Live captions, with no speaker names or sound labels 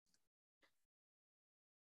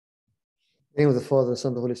In the name of the Father, the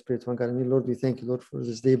Son, the Holy Spirit, one God. And Lord, we thank you, Lord, for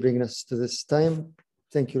this day bringing us to this time.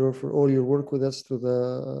 Thank you, Lord, for all your work with us through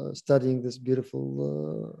the studying this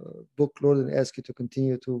beautiful book, Lord, and ask you to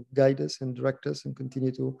continue to guide us and direct us and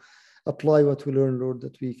continue to apply what we learn, Lord,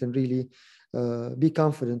 that we can really be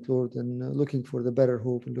confident, Lord, and looking for the better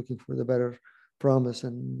hope and looking for the better promise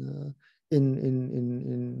and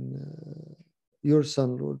in your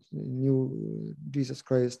Son, Lord, in you, Jesus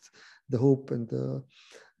Christ, the hope and the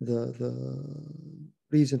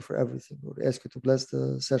reason for everything. Lord, I ask you to bless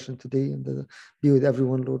the session today and be with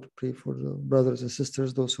everyone, Lord. Pray for the brothers and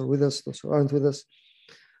sisters, those who are with us, those who aren't with us,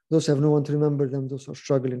 those who have no one to remember them, those who are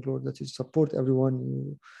struggling, Lord, that you support everyone,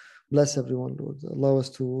 you bless everyone, Lord. Allow us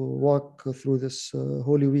to walk through this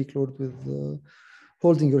holy week, Lord, with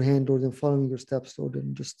holding your hand, Lord, and following your steps, Lord,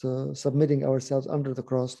 and just submitting ourselves under the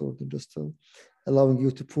cross, Lord, and just allowing you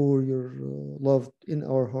to pour your love in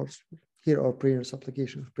our hearts. Hear our prayers,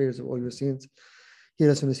 supplications, prayers of all your saints.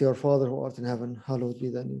 Hear us when we say, Our Father who art in heaven, hallowed be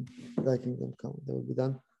thy name. Thy kingdom come, thy will be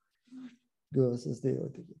done. Give us this day our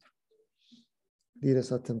daily bread. Lead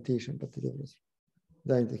us not temptation, but deliver us.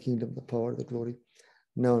 Thine the kingdom, the power, the glory,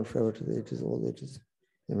 now and forever to the ages of all ages.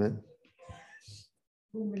 Amen.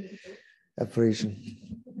 Apparition.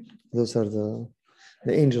 Those are the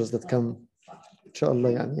angels that come.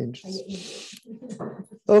 Inshallah, yani angels.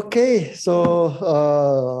 Okay, so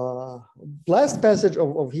last passage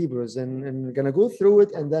of Hebrews, and we're gonna go through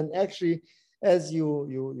it, and then actually, as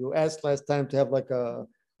you asked last time to have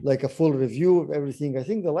like a full review of everything. I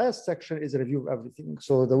think the last section is a review of everything.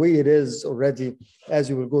 So the way it is already, as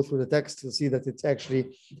you will go through the text, you'll see that it's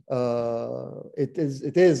actually it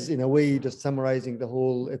is in a way just summarizing the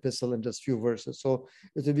whole epistle in just few verses. So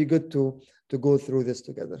it would be good to go through this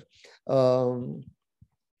together.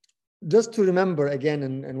 Just to remember again,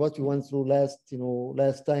 and what we went through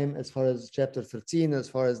last time, as far as chapter 13, as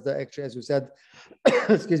far as actually, as you said,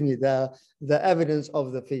 excuse me, the evidence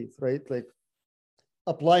of the faith, right? Like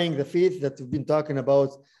applying the faith that we've been talking about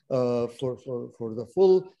for the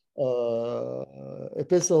full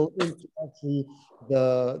epistle into actually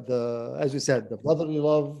the as we said, the brotherly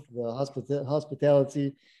love, the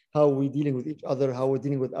hospitality, how we're dealing with each other, how we're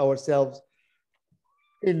dealing with ourselves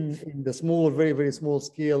in the small, very, very small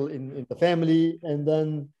scale in the family, and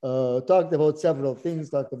then talked about several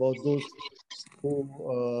things, talked about those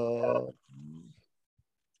who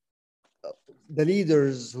the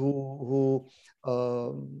leaders who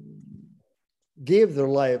gave their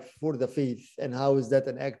life for the faith, and how is that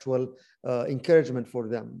an actual encouragement for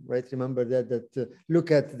them, right? Remember that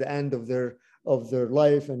look at the end of their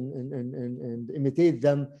life and imitate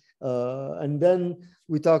them, and then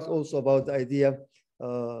we talked also about the idea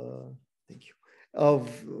thank you of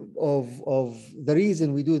the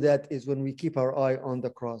reason we do that is when we keep our eye on the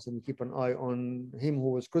cross and we keep an eye on him who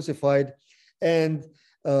was crucified, and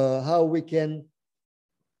how we can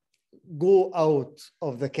go out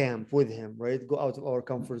of the camp with him, right? Go out of our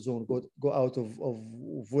comfort zone, go out of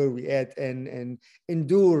where we at, and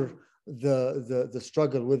endure the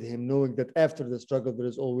struggle with him, knowing that after the struggle there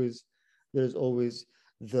is always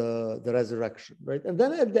the resurrection, right? And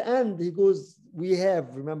then at the end he goes, we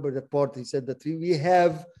have, remember that part, he said that we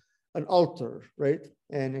have an altar, right?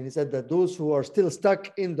 And he said that those who are still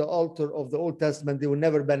stuck in the altar of the Old Testament, they will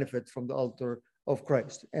never benefit from the altar of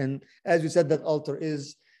Christ. And as you said, that altar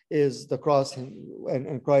is the cross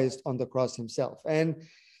and Christ on the cross himself. And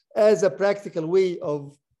as a practical way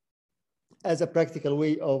of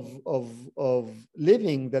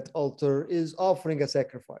living that altar is offering a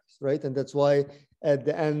sacrifice, right? And that's why at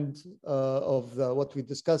the end of what we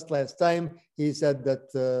discussed last time, he said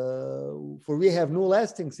that for we have no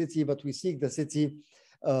lasting city, but we seek the city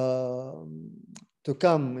to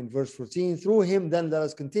come, in verse 14. Through him, then let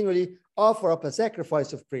us continually offer up a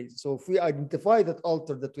sacrifice of praise. So if we identify that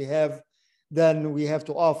altar that we have, then we have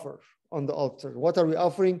to offer on the altar. What are we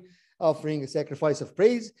offering? Offering a sacrifice of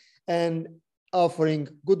praise and offering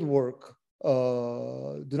good work.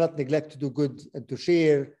 Do not neglect to do good and to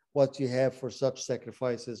share what you have, for such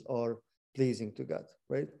sacrifices are pleasing to God,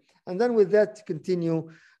 right? And then with that, continue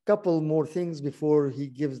a couple more things before he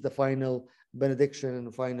gives the final benediction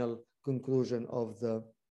and final conclusion of the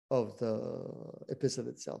epistle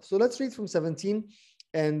itself. So let's read from 17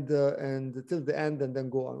 and till the end, and then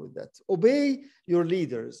go on with that. Obey your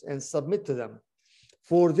leaders and submit to them,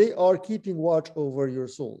 for they are keeping watch over your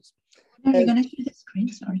souls. Are you going to share the screen?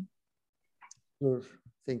 Sorry. Sure.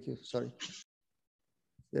 Thank you. Sorry.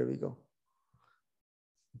 There we go.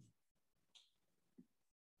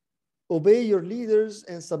 Obey your leaders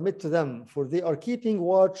and submit to them, for they are keeping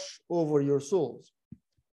watch over your souls.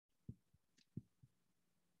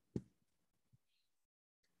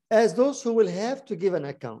 as those who will have to give an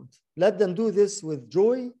account. Let them do this with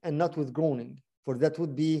joy and not with groaning, for that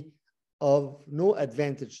would be of no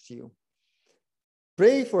advantage to you.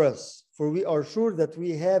 Pray for us, for we are sure that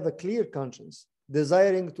we have a clear conscience,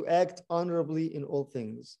 desiring to act honorably in all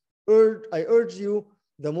things. I urge you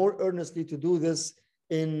the more earnestly to do this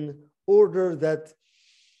in order that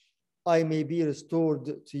I may be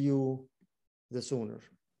restored to you the sooner.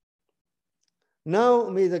 Now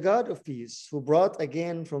may the God of peace, who brought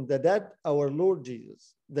again from the dead our Lord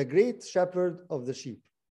Jesus, the great shepherd of the sheep,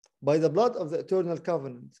 by the blood of the eternal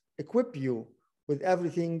covenant, equip you with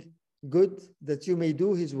everything good that you may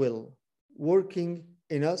do his will, working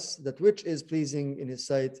in us that which is pleasing in his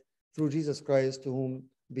sight, through Jesus Christ, to whom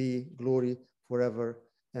be glory forever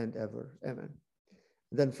and ever. Amen.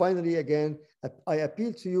 Then finally, again, I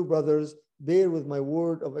appeal to you, brothers, bear with my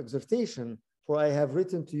word of exhortation, for I have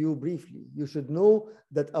written to you briefly. You should know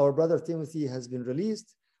that our brother Timothy has been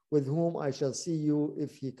released, with whom I shall see you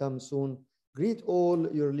if he comes soon. Greet all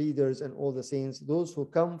your leaders and all the saints. Those who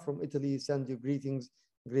come from Italy send you greetings.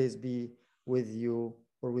 Grace be with you,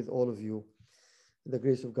 or with all of you. The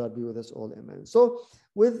grace of God be with us all. Amen. So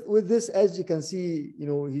with this, as you can see,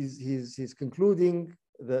 he's concluding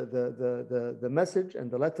the message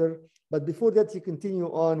and the letter. But before that, he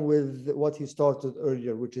continue on with what he started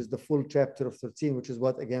earlier, which is the full chapter of 13, which is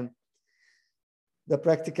what, again, the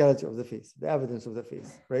practicality of the faith, the evidence of the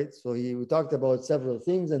faith, right? So we talked about several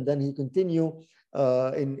things, and then he continue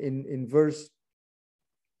in verse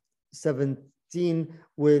 17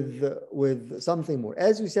 with something more.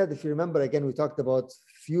 As we said, if you remember, again, we talked about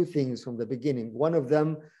few things from the beginning. One of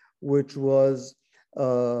them, which was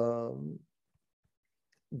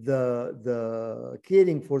the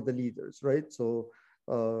caring for the leaders, right? So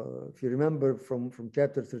if you remember from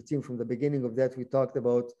chapter 13, from the beginning of that, we talked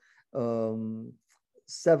about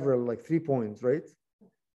several, like 3 points, right?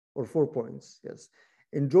 Or 4 points, yes.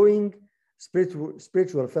 Enjoying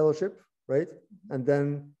spiritual fellowship, right? And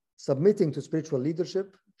then submitting to spiritual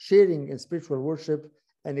leadership, sharing in spiritual worship,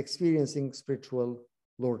 and experiencing spiritual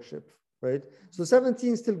lordship, right? So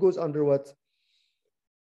 17 still goes under what?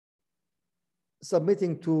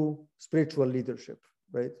 Submitting to spiritual leadership,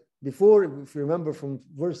 right? Before, if you remember from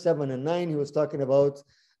verse 7 and 9, he was talking about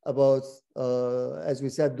as we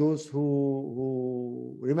said, those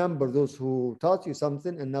who remember those who taught you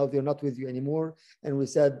something and now they're not with you anymore. And we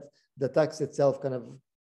said the text itself kind of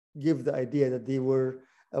give the idea that they were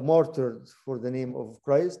martyred for the name of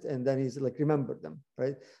Christ, and then he's like, remember them,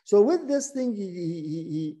 right? So with this thing,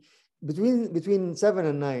 he between 7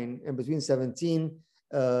 and 9 and between 17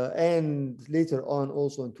 and later on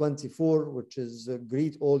also in 24, which is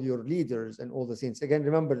greet all your leaders and all the saints. Again,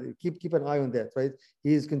 remember, keep an eye on that, right?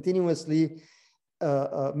 He is continuously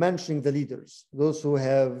mentioning the leaders, those who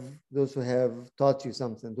have taught you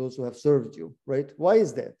something, those who have served you, right? Why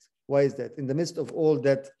is that? Why is that? In the midst of all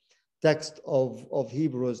that text of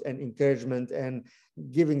Hebrews and encouragement and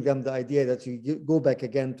giving them the idea that you go back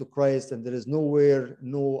again to Christ and there is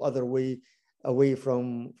no other way away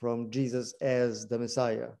from Jesus as the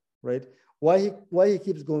Messiah, right? Why he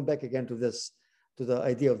keeps going back again to this, to the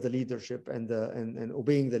idea of the leadership and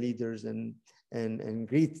obeying the leaders and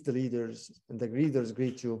greet the leaders and the leaders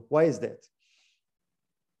greet you. Why is that?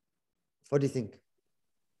 What do you think?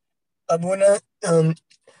 Abuna,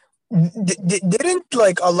 didn't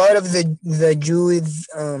like a lot of the Jews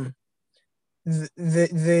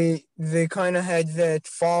they kind of had that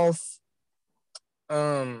false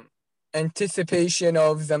anticipation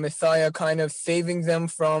of the Messiah kind of saving them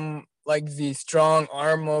from like the strong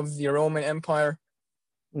arm of the Roman Empire?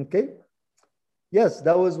 Okay. Yes,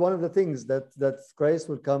 that was one of the things that Christ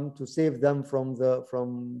would come to save them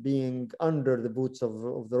from being under the boots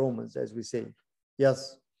of the Romans, as we say.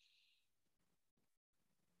 Yes.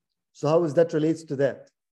 So how is that relates to that?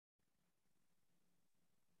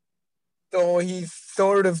 So he's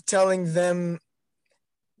sort of telling them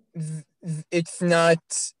it's not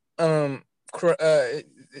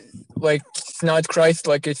like it's not Christ,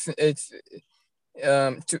 like it's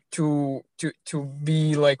to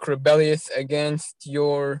be like rebellious against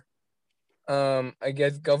your I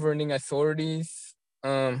guess governing authorities,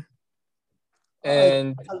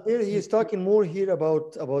 and he's talking more here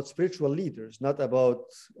about spiritual leaders, not about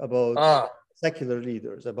secular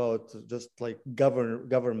leaders, about just like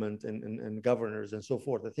government and governors and so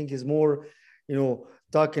forth. I think he's more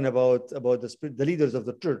talking about the leaders of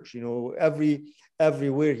the church.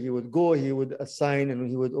 Everywhere he would go, he would assign and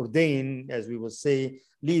he would ordain, as we would say,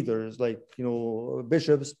 leaders like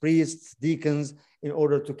bishops, priests, deacons, in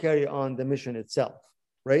order to carry on the mission itself,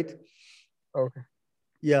 right? Okay.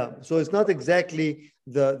 Yeah, so it's not exactly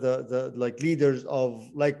the like leaders of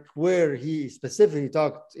like where he specifically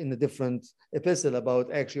talked in a different epistle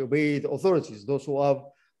about actually obey the authorities, those who are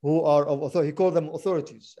of authority. He called them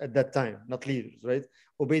authorities at that time, not leaders, right?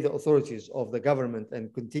 Obey the authorities of the government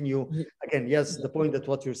and continue. Again, yes, the point that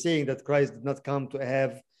what you're saying that Christ did not come to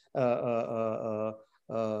have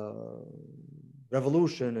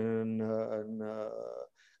revolution and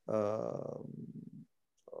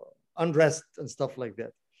unrest and stuff like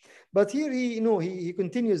that. But here he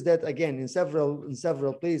continues that again in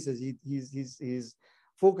several places. He's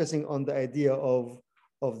focusing on the idea of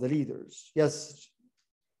the leaders. Yes,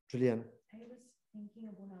 Juliana. I was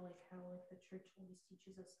thinking about like how like the church always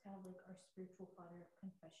teaches us kind of like our spiritual father of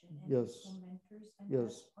confession and Yes. mentors, and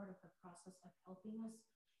Yes. that's part of the process of helping us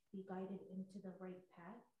be guided into the right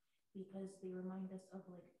path, because they remind us of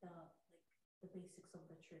like the basics of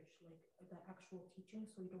the church, like the actual teaching,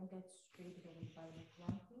 so you don't get strayed away by like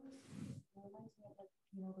wrong things. It reminds me of like,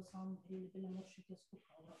 you know, the song like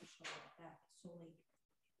that. So like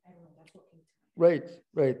I don't know, that's what came to mind.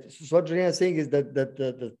 Right. So what Juliana is saying is that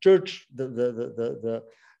the church the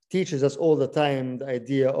teaches us all the time the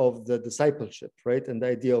idea of the discipleship, right, and the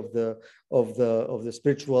idea of the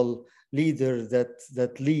spiritual leader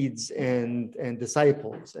that leads and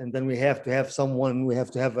disciples, and then we have to have someone. We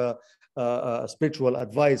have to have a spiritual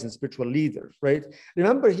advice and spiritual leader, right?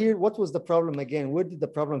 Remember here, what was the problem again? Where did the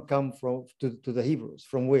problem come from to the Hebrews?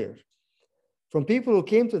 From where? From people who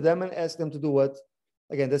came to them and asked them to do what?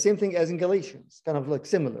 Again, the same thing as in Galatians, kind of like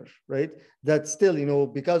similar, right? That still,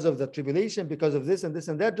 because of the tribulation, because of this and this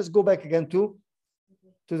and that, just go back again to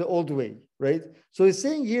the old way, right? So he's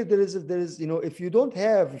saying here there is, if you don't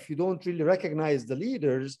really recognize the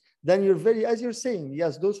leaders, then you're as you're saying,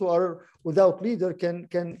 yes, those who are without leader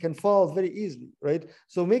can fall very easily, right?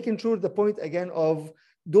 So making sure the point again of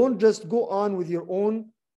don't just go on with your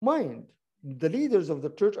own mind. The leaders of the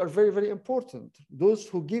church are very, very important. Those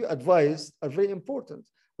who give advice are very important,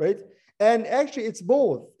 right? And actually, it's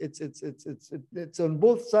both. It's on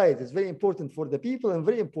both sides. It's very important for the people and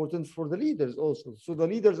very important for the leaders also. So the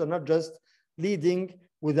leaders are not just leading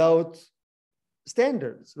without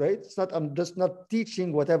standards, right? It's not. I'm just not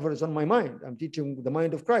teaching whatever is on my mind. I'm teaching the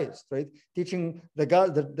mind of Christ, right? Teaching the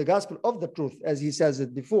gospel of the truth, as he says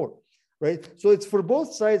it before, right? So it's for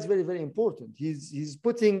both sides very, very important. He's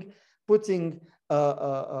putting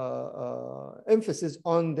emphasis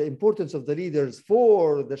on the importance of the leaders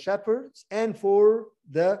for the shepherds and for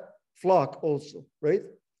the flock also, right?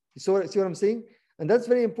 See what I'm saying? And that's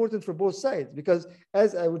very important for both sides, because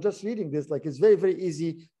as I was just reading this, like it's very, very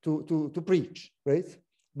easy to preach, right?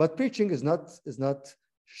 But preaching is not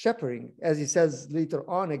shepherding, as he says later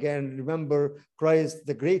on again. Remember Christ,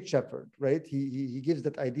 the great shepherd, right? He gives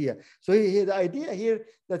that idea. So the idea here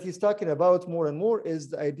that he's talking about more and more is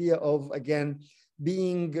the idea of, again,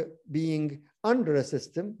 being under a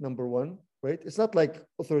system, number one, right? It's not like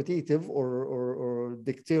authoritative or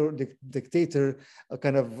dictator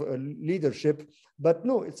kind of leadership, but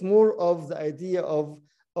no, it's more of the idea of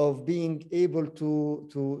being able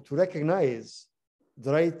to recognize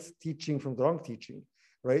the right teaching from the wrong teaching,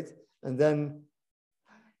 right? And then,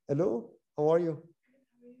 hello, how are you?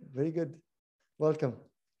 Very good. Welcome.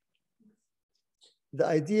 The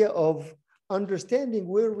idea of understanding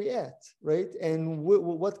where we're at, right? And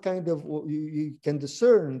what kind of, you can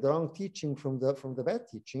discern the wrong teaching from the bad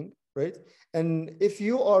teaching, right? And if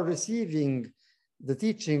you are receiving the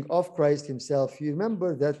teaching of Christ himself, you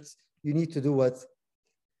remember that you need to do what?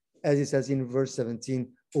 As he says in verse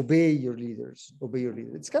 17, obey your leaders, obey your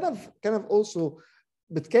leaders. It's kind of also,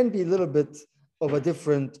 but can be a little bit of a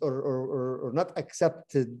different or not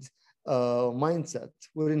accepted mindset.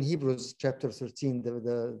 We're in Hebrews chapter 13,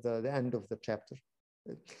 the end of the chapter.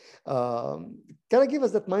 Can I give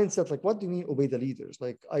us that mindset? Like, what do you mean obey the leaders?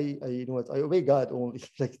 Like, I obey God only.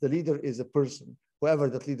 Like, the leader is a person, whoever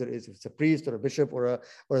that leader is. If it's a priest or a bishop or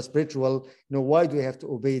a spiritual, why do we have to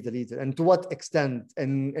obey the leader? And to what extent?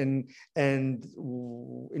 And in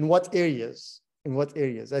what areas? In what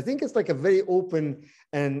areas? I think it's like a very open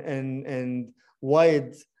and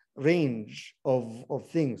wide range of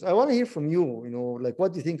things. I want to hear from you. Like,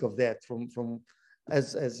 what do you think of that from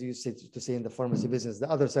as you said, to say in the pharmacy business, the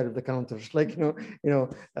other side of the counter? Like,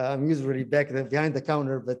 I'm usually back behind the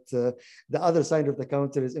counter, but the other side of the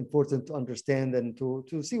counter is important to understand and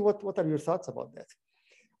to see what are your thoughts about that.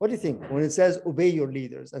 What do you think when it says obey your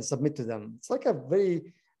leaders and submit to them? It's like a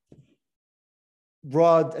very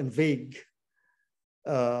broad and vague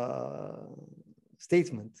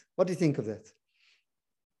statement. What do you think of that?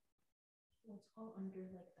 Well, it's all under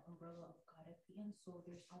like the umbrella of God at the end. So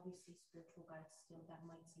there's obviously spiritual guides still that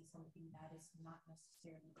might say something that is not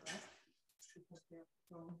necessarily correct, because they're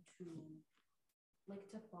prone to like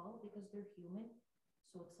to fall because they're human.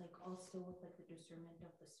 So it's like all still with like the discernment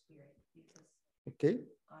of the spirit, because Okay.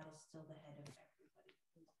 God is still the head of everybody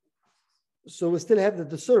in the whole process. So we still have the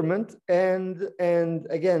discernment, and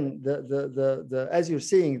again, the as you're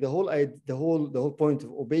saying, the whole point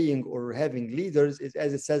of obeying or having leaders is,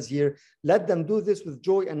 as it says here, let them do this with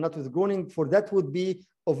joy and not with groaning, for that would be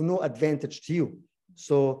of no advantage to you.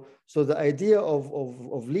 So the idea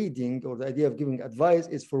of leading, or the idea of giving advice,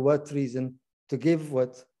 is for what reason? To give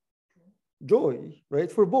what? Joy,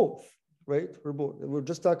 right? For both, right? For both. We're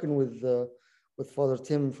just talking with Father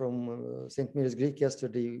Tim from St. Mary's Greek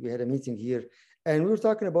yesterday. We had a meeting here, and we were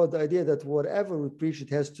talking about the idea that whatever we preach, it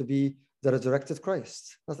has to be the resurrected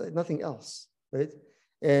Christ, nothing else, right?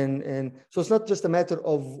 And so it's not just a matter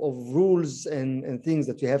of rules and things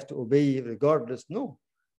that you have to obey regardless. No,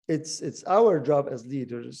 it's our job as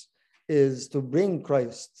leaders is to bring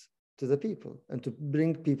Christ to the people and to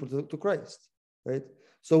bring people to Christ, right?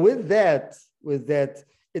 So with that,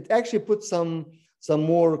 it actually puts some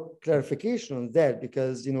more clarification on that,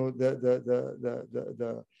 because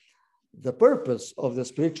the purpose of the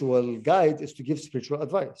spiritual guide is to give spiritual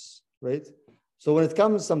advice, right? So when it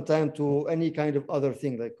comes sometime to any kind of other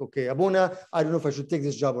thing, like, okay, Abuna, I don't know if I should take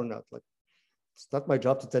this job or not. Like, it's not my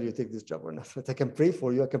job to tell you take this job or not. But I can pray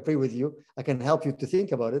for you. I can pray with you. I can help you to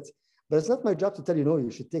think about it. But it's not my job to tell you, no,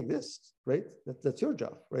 you should take this, right? That's your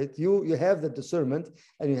job, right? You have the discernment,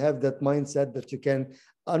 and you have that mindset that you can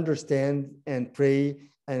understand and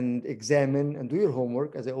pray and examine and do your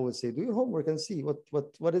homework. As I always say, do your homework and see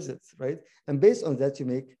what is it, right? And based on that, you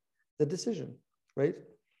make the decision, right?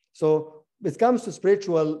 So it comes to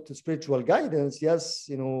spiritual guidance. Yes,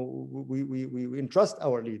 we entrust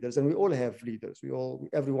our leaders, and we all have leaders.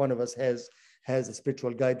 Every one of us has a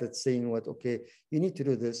spiritual guide that's saying what, okay, you need to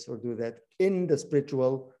do this or do that in the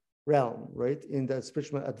spiritual realm, right? In the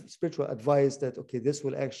spiritual advice that, okay, this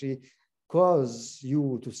will actually cause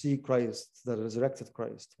you to see Christ, the resurrected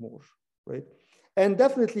Christ, more, right? And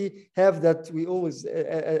definitely have that. We always,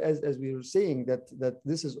 as we were saying, that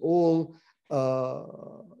this is all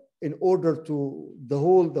in order to the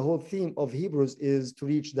whole theme of Hebrews is to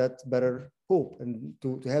reach that better hope, and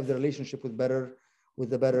to have the relationship with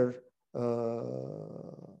the better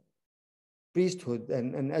priesthood,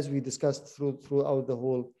 and as we discussed throughout the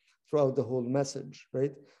whole message,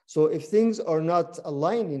 right? So if things are not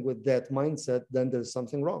aligning with that mindset, then there's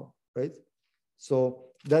something wrong, right? So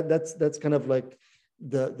that's kind of like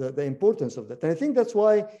the importance of that, and I think that's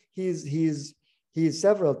why he's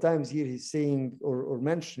several times here he's saying or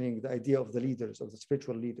mentioning the idea of the leaders, of the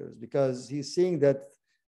spiritual leaders, because he's saying that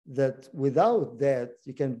without that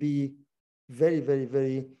you can be very, very,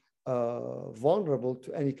 very vulnerable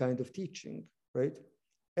to any kind of teaching, right?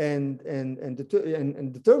 And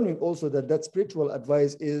determining also that spiritual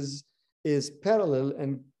advice is parallel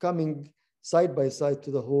and coming side by side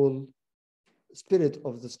to the whole spirit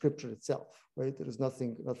of the scripture itself, right? There is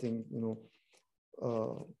nothing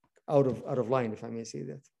out of line, if I may say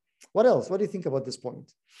that. What else? What do you think about this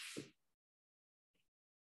point?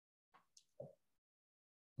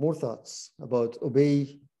 More thoughts about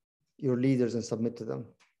obey your leaders and submit to them?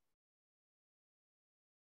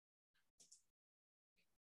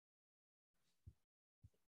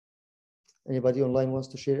 Anybody online wants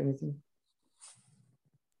to share anything?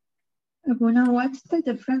 Abuna, what's the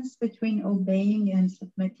difference between obeying and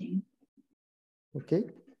submitting? Okay.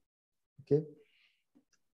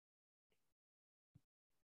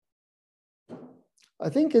 I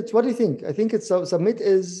think it's, what do you think? I think it's submit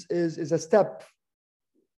is a step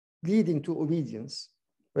leading to obedience,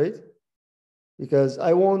 right? Because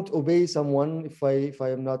I won't obey someone if I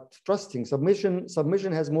am not trusting.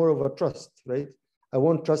 Submission has more of a trust, right? I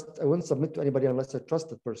won't submit to anybody unless I trust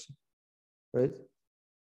that person, right?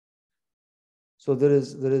 So there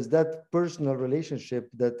is that personal relationship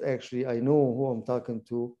that actually I know who I'm talking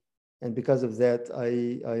to, and because of that,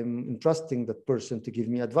 I'm entrusting that person to give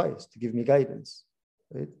me advice, to give me guidance,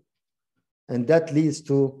 right? And that leads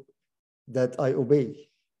to that I obey.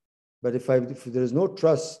 But if there is no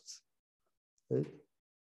trust, right?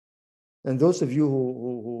 And those of you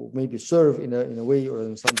who maybe serve in a way, or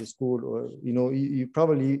in Sunday school, or you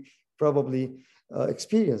probably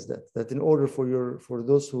experience that in order for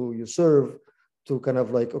those who you serve to kind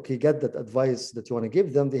of like, okay, get that advice that you want to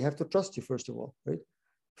give them, they have to trust you first of all, right?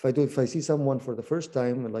 If I see someone for the first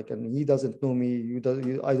time, and he doesn't know me,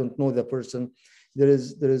 I don't know the person, there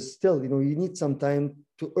is still, you need some time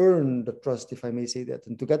to earn the trust, if I may say that,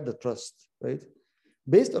 and to get the trust, right?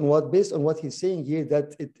 Based on what he's saying here,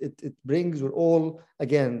 that it brings all,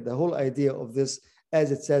 again, the whole idea of this,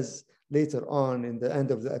 as it says later on in the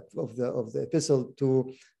end of the epistle,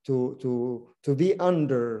 to be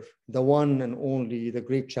under the one and only, the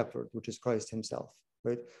great shepherd, which is Christ himself,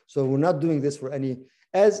 right? So we're not doing this for any,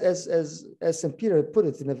 as St. Peter put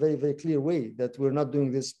it in a very, very clear way, that we're not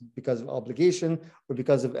doing this because of obligation or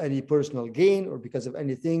because of any personal gain or because of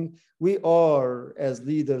anything. We are, as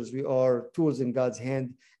leaders, we are tools in God's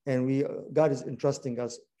hand, and God is entrusting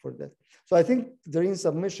us for that. So I think the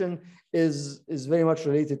submission is very much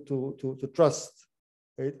related to trust,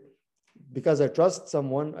 right? Because I trust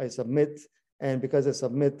someone, I submit, and because I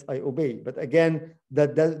submit, I obey. But again,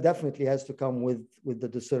 that definitely has to come with the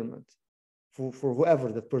discernment for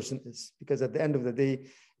whoever that person is, because at the end of the day,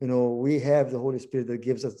 we have the Holy Spirit that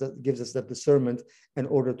gives us that discernment in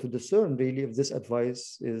order to discern really if this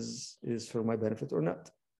advice is for my benefit or not,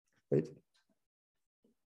 right?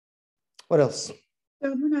 What else?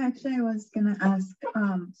 So actually, I was gonna ask.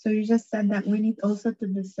 So you just said that we need also to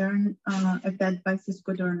discern if the advice is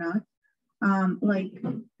good or not. Like,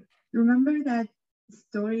 remember that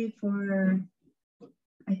story for,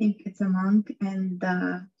 I think it's a monk, and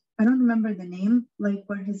I don't remember the name, like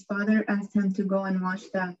where his father asked him to go and wash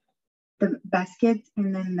the basket,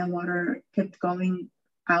 and then the water kept going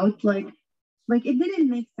out. Like it didn't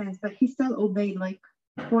make sense, but he still obeyed. Like,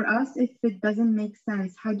 for us, if it doesn't make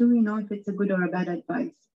sense, how do we know if it's a good or a bad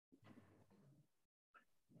advice?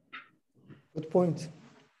 Good point.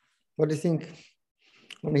 What do you think?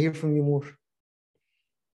 I want to hear from you more.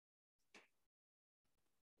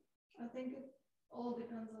 I think it all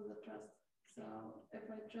depends on the trust. So if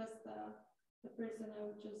I trust the person, I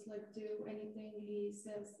would just like do anything he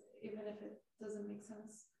says, even if it doesn't make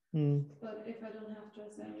sense. But if I don't have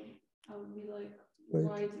trust, I would be like,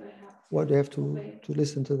 right. Why do I have to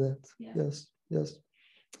listen to that? Yeah. Yes.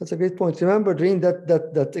 That's a great point. Remember, Doreen,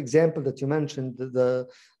 that example that you mentioned,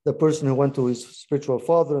 the person who went to his spiritual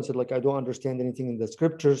father and said, like, I don't understand anything in the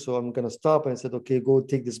scripture, so I'm going to stop. And I said, okay, go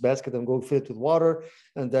take this basket and go fill it with water.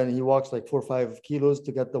 And then he walks like 4 or 5 kilos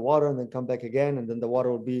to get the water, and then come back again. And then the water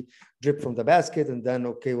will be dripped from the basket. And then,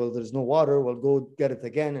 okay, well, there's no water. We'll go get it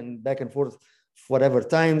again, and back and forth, whatever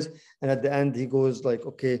times. And at the end, he goes like,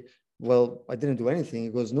 okay, well, I didn't do anything. He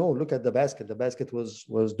goes, no, look at the basket. The basket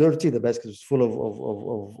was dirty. The basket was full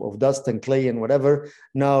of dust and clay and whatever.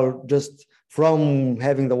 Now, just from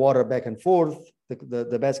having the water back and forth,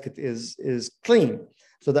 the basket is clean.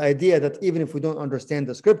 So the idea that even if we don't understand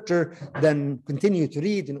the scripture, then continue to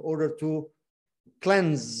read in order to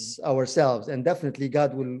cleanse ourselves. And definitely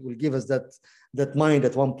God will give us that mind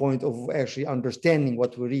at one point of actually understanding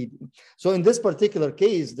what we read. So in this particular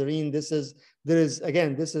case, Doreen, this is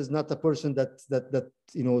not a person that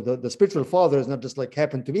the spiritual father is not just like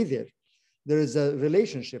happened to be there. There is a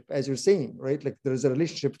relationship, as you're saying, right? Like there is a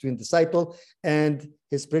relationship between disciple and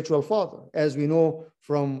his spiritual father. As we know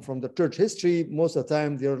from the church history, most of the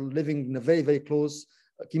time they're living in a very, very close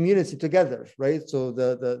community together, right? So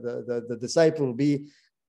the disciple will be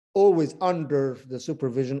always under the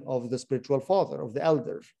supervision of the spiritual father, of the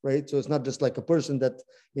elder, right? So it's not just like a person that,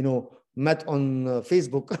 met on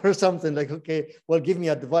Facebook or something like, okay, well, give me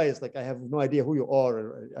advice. Like, I have no idea who you are.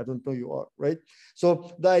 Or I don't know you are, right?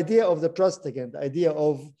 So the idea of the trust, again, the idea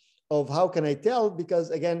of how can I tell? Because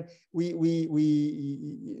again, we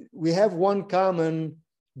have one common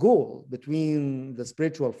goal between the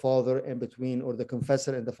spiritual father and or the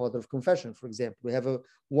confessor and the father of confession, for example. We have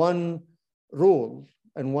one role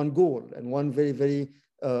and one goal and one very, very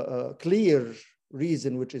clear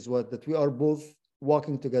reason, which is that we are both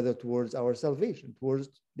walking together towards our salvation, towards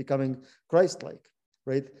becoming Christ-like,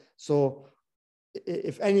 right? So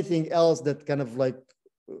if anything else that kind of like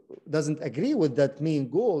doesn't agree with that main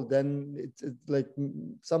goal, then it's like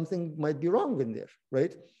something might be wrong in there,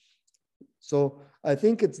 right? So I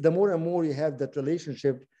think it's the more and more you have that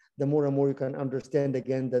relationship, the more and more you can understand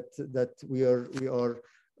again that we are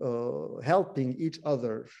helping each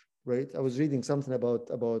other, right? I was reading something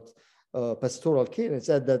about pastoral care, and it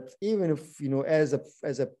said that even if as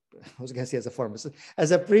a pharmacist,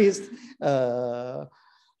 as a priest,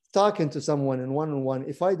 talking to someone in one-on-one,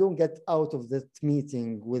 if I don't get out of that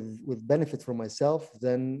meeting with benefit for myself,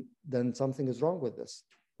 then something is wrong with this,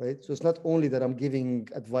 right? So it's not only that I'm giving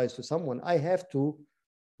advice to someone, I have to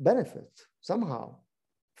benefit somehow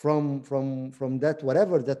from that,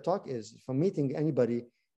 whatever that talk is, from meeting anybody.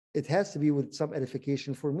 It has to be with some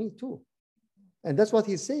edification for me too. And that's what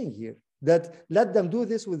he's saying here, that let them do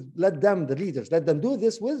this the leaders, let them do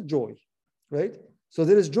this with joy, right? So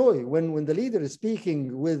there is joy when the leader is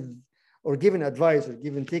speaking with, or giving advice, or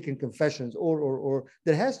taking confessions, or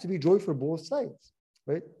there has to be joy for both sides.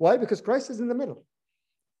 right? Why? Because Christ is in the middle,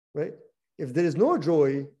 right? If there is no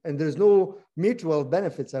joy and there's no mutual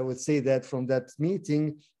benefits, I would say that from that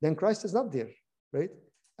meeting, then Christ is not there, right?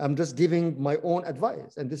 I'm just giving my own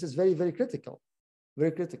advice. And this is very, very critical,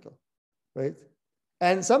 right?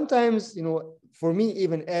 And sometimes, for me,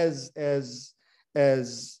 even as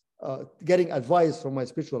getting advice from my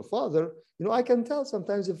spiritual father, I can tell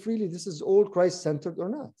sometimes if really this is all Christ-centered or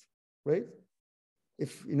not, right?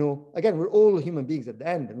 If, again, we're all human beings at the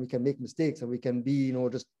end, and we can make mistakes, and we can be,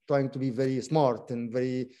 just trying to be very smart and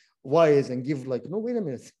very wise and give like, no, wait a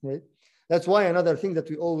minute, right? That's why another thing that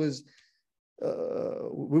we always,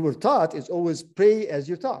 we were taught is always pray as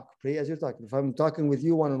you talk, pray as you talk. If I'm talking with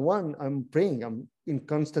you one-on-one, I'm praying, I'm in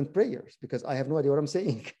constant prayers because I have no idea what I'm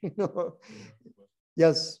saying,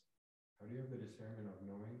 Yes. How do you have the discernment of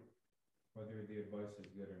knowing whether the advice is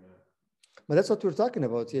good or not? But that's what we're talking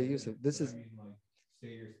about here, Yusuf. This is, I mean, like,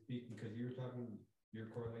 say you're speaking, because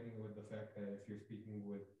you're correlating with the fact that if you're speaking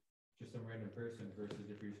with just some random person versus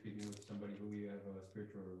if you're speaking with somebody who you have a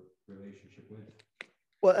spiritual relationship with.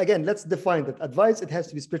 well, again, let's define that advice. It has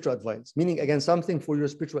to be spiritual advice, meaning, again, something for your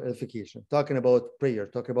spiritual edification. Talking about prayer,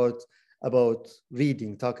 talking about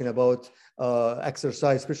reading, talking about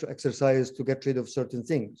exercise, spiritual exercise to get rid of certain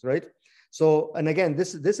things, right? So, and again,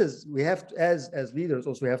 this is, we have to, as leaders,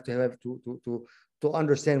 also we have to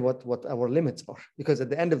understand what our limits are, because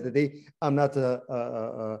at the end of the day, I'm not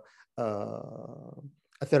a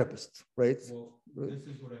therapist, right? Well, this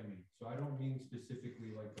is what I mean. So I don't mean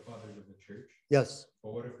specifically like the fathers of the church. Yes.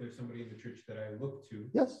 But what if there's somebody in the church that I look to?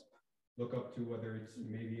 Yes. Look up to, whether it's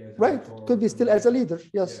maybe as right, could be still as a leader.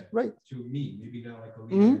 Yes, yeah, right. To me, maybe not like a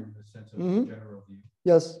leader in the sense of the general view.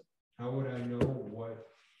 Yes. How would I know what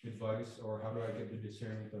advice, or how do I get the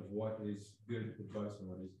discernment of what is good advice and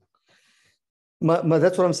what isn't?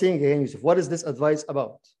 That's what I'm saying again, Yusuf. What is this advice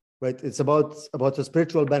about? Right? It's about a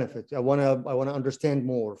spiritual benefit. I wanna understand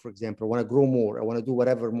more, for example. I want to grow more. I want to do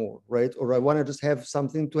whatever more, right? Or I want to just have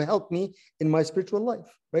something to help me in my spiritual life,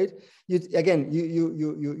 right? You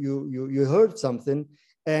heard something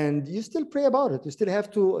and you still pray about it. You still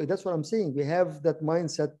have to, that's what I'm saying. We have that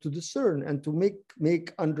mindset to discern and to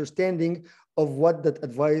make understanding of what that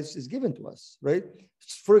advice is given to us, right?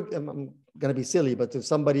 I'm going to be silly, but if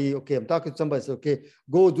somebody, okay, I'm talking to somebody, say, okay,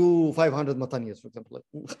 go do 500 mataniyas, for example.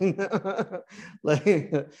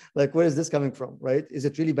 like, where is this coming from, right? Is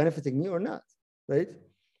it really benefiting me or not, right?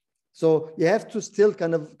 So you have to still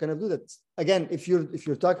kind of do that. Again, if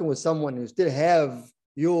you're talking with someone, you still have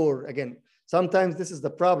again, sometimes this is the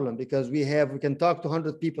problem, because we can talk to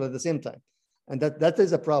 100 people at the same time. And that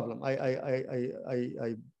is a problem. I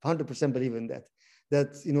 100% believe in that.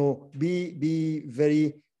 That, be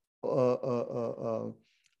very, I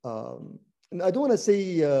don't want to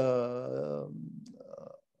say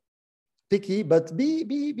picky, but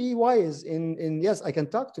be wise in yes, I can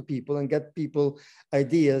talk to people and get people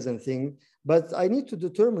ideas and things, but I need to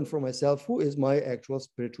determine for myself who is my actual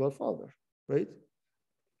spiritual father, right?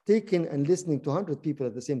 Taking and listening to 100 people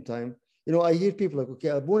at the same time. I hear people like, okay,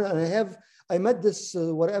 Abuna, and I met this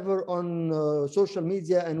whatever on social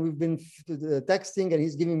media, and we've been texting, and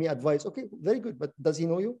he's giving me advice. Okay, very good, but does he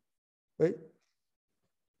know you, right?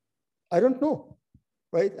 I don't know,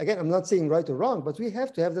 right? Again, I'm not saying right or wrong, but we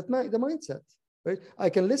have to have the mindset, right? I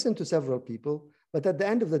can listen to several people, but at the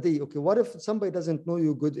end of the day, okay, what if somebody doesn't know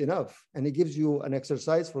you good enough, and he gives you an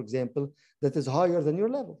exercise, for example, that is higher than your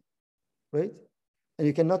level, right? And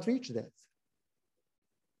you cannot reach that,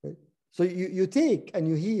 right? So you take and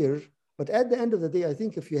you hear, but at the end of the day, I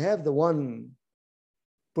think if you have the one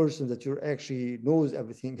person that you actually knows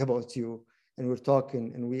everything about you, and we're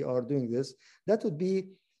talking and we are doing this, that would be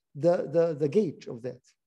the gauge of that,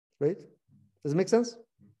 right? Does it make sense?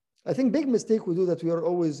 I think big mistake we do that we are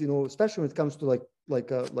always, especially when it comes to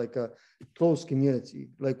like a close community,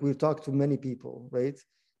 like we talk to many people, right?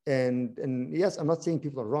 And yes, I'm not saying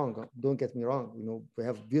people are wrong. Don't get me wrong. We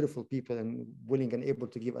have beautiful people and willing and able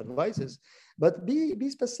to give advices, but be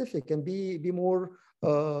specific and be more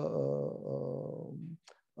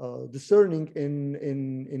discerning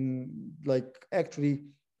in like actually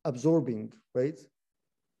absorbing, right?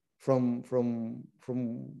 From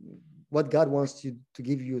what God wants you to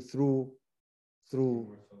give you through.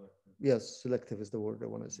 Yes, selective is the word I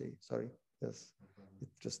want to say. Sorry. Yes, it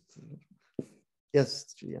just.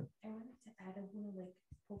 Yes, yeah. I wanted to add like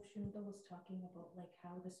Pope Shenouda was talking about like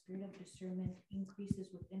how the spirit of discernment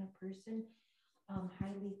increases within a person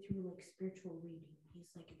highly through like spiritual reading.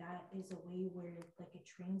 He's like, that is a way where like it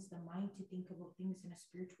trains the mind to think about things in a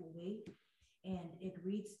spiritual way, and it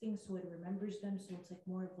reads things so it remembers them. So it's like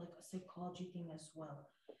more of like a psychology thing as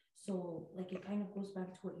well. So like it kind of goes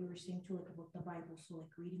back to what you were saying too, like about the Bible. So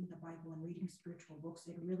like reading the Bible and reading spiritual books,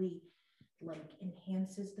 it really like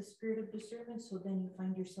enhances the spirit of discernment. So then you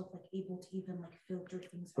find yourself like able to even like filter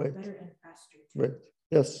things out Right. better and faster too. Right.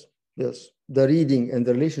 Yes. Yes. The reading and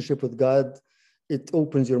the relationship with God, it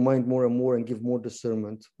opens your mind more and more and give more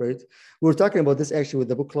discernment, right? We were talking about this actually with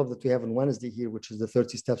the book club that we have on Wednesday here, which is the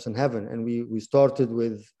 30 steps in heaven. And we started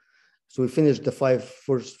with, so we finished the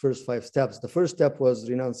first 5 steps. The first step was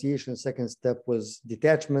renunciation. Second step was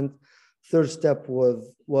detachment. Third step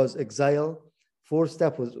was exile. Fourth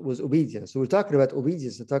step was obedience. So we're talking about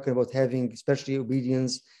obedience. We're talking about having especially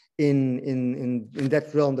obedience in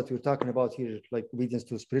that realm that we're talking about here, like obedience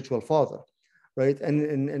to a spiritual father, right?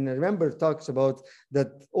 And I remember it talks about that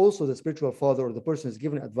also the spiritual father or the person who's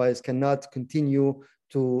given advice cannot continue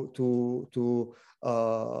to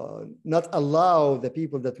not allow the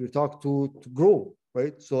people that we talk to grow,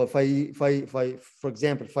 right? So if I, for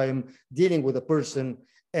example, if I'm dealing with a person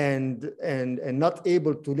and not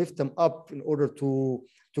able to lift them up in order to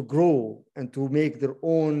grow and to make their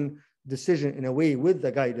own decision in a way with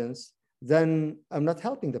the guidance, then I'm not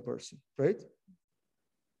helping the person, right?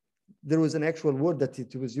 There was an actual word that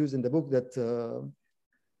it was used in the book that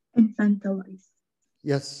Infantilize.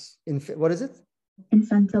 yes, what is it?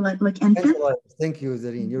 Infantilize, like infant. Infantilize. Thank you,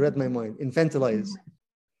 Zareen. You read my mind. Infantilize.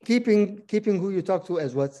 Keeping who you talk to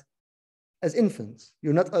as what? As infants.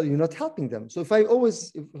 You're not helping them. So if I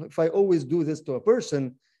always do this to a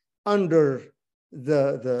person under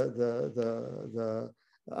the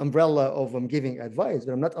umbrella of I'm giving advice,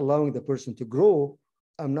 but I'm not allowing the person to grow,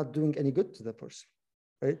 I'm not doing any good to the person,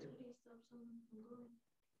 right?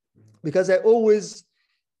 Because I always,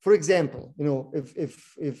 for example,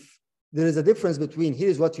 if there is a difference between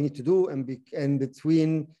here's what you need to do and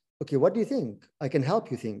between, okay, what do you think? I can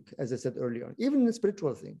help you think, as I said earlier, even in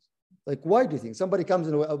spiritual things. Like, why do you think? Somebody comes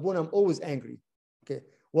in when I'm always angry. Okay,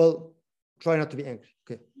 well, try not to be angry.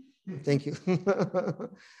 Okay, thank you.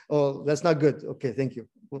 Oh, that's not good. Okay, thank you.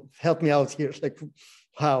 Well, help me out here. Like,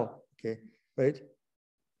 how? Okay, right?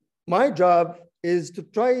 My job is to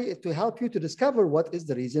try to help you to discover what is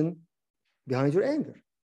the reason behind your anger,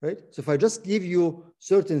 right? So if I just give you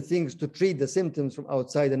certain things to treat the symptoms from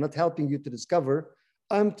outside and not helping you to discover,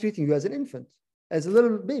 I'm treating you as an infant, as a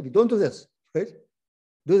little baby. Don't do this, right?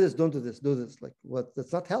 Do this, don't do this, do this. Like, what?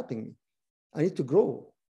 That's not helping me. I need to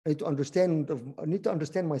grow. I need to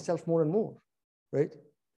understand myself more and more, right?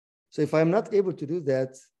 So if I'm not able to do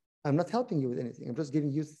that, I'm not helping you with anything. I'm just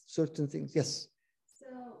giving you certain things. Yes. So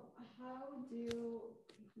how do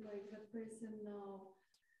like the person know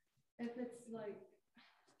if it's like,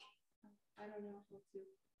 I don't know how to put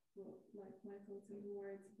like my thoughts in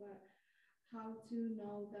words, but how to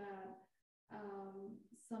know that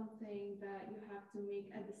something that you have to make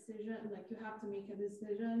a decision, like you have to make a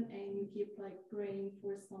decision and you keep like praying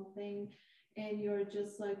for something and you're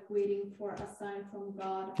just like waiting for a sign from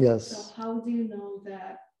God. Yes. So how do you know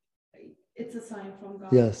that it's a sign from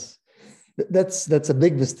God? Yes. That's a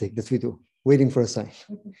big mistake that we do, waiting for a sign.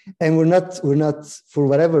 And we're not, for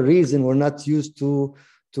whatever reason, we're not used to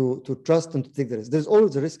trust and to take the risk. There's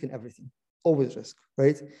always a risk in everything, always risk,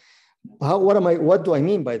 right? What do I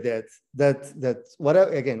mean by that?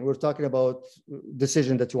 Again, we're talking about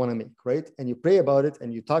decision that you want to make, right? And you pray about it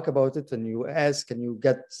and you talk about it and you ask and you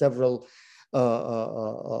get several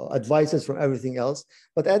advices from everything else.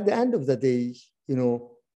 But at the end of the day,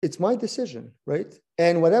 it's my decision, right?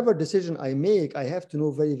 And whatever decision I make, I have to know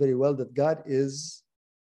very, very well that God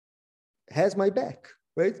has my back,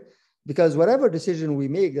 right? Because whatever decision we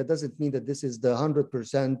make, that doesn't mean that this is the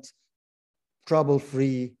 100%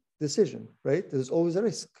 trouble-free decision, right? There's always a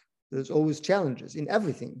risk. There's always challenges in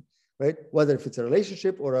everything, right? Whether if it's a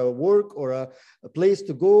relationship or a work or a place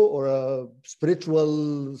to go or a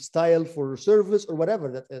spiritual style for service or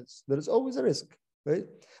whatever that is, there is always a risk, right?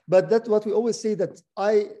 But that's what we always say, that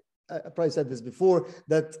I probably said this before,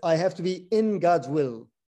 that I have to be in God's will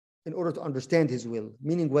in order to understand his will.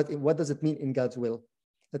 Meaning what does it mean in God's will?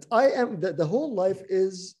 That I am, the whole life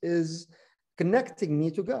is connecting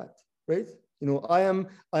me to God, right?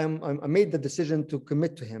 I made the decision to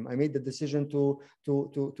commit to him. I made the decision to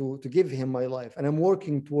give him my life, and I'm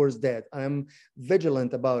working towards that. I'm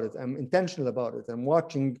vigilant about it. I'm intentional about it. I'm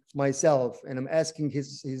watching myself, and I'm asking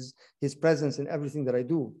his presence in everything that I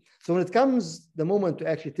do. So when it comes the moment to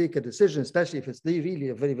actually take a decision, especially if it's really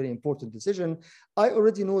a very, very important decision, I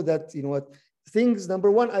already know that, things,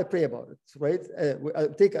 number one, I pray about it, right? I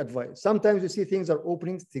take advice. Sometimes you see things are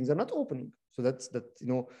opening, things are not opening. So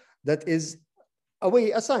that is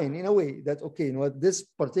a sign in a way that, okay, this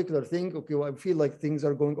particular thing, okay, well, I feel like things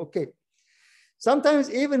are going okay. Sometimes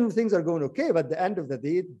even things are going okay, but at the end of the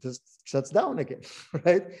day, it just shuts down again,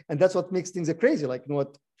 right? And that's what makes things crazy. Like, you know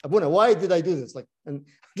what, Abuna, why did I do this? Like, and I'm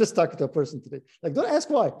just talking to a person today. Like, don't ask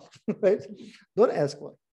why, right? Don't ask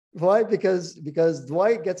why. Why? Because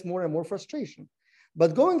why gets more and more frustration.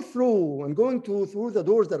 But going through and going through the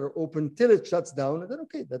doors that are open till it shuts down, and then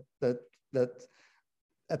okay, that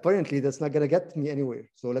apparently that's not gonna get me anywhere.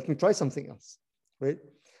 So let me try something else, right?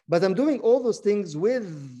 But I'm doing all those things with,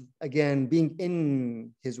 again, being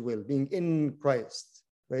in His will, being in Christ,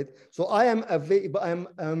 right? So I am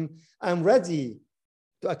I'm ready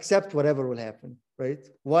to accept whatever will happen, right?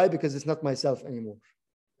 Why? Because it's not myself anymore,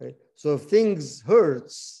 right? So if things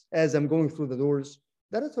hurts as I'm going through the doors,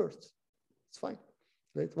 then it hurts. It's fine,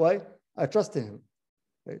 right? Why? I trust in Him,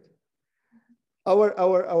 right?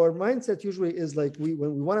 Our mindset usually is like when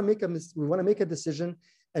we want to make a decision,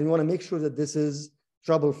 and we want to make sure that this is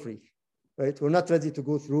trouble-free, right? We're not ready to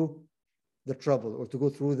go through the trouble or to go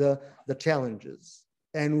through the challenges.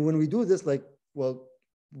 And when we do this, like, well,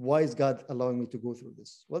 why is God allowing me to go through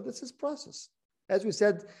this? Well, this is process, as we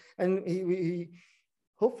said, and he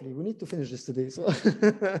hopefully we need to finish this today. So,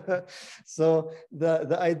 so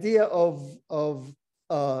the idea of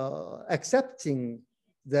accepting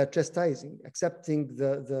the chastising, accepting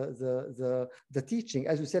the teaching,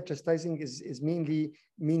 as we said, chastising is mainly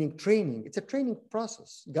meaning training. It's a training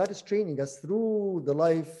process. God is training us through the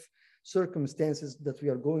life circumstances that we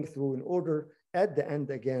are going through in order at the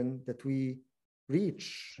end again that we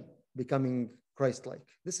reach becoming Christ-like.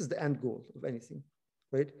 This is the end goal of anything,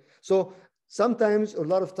 right? So sometimes, or a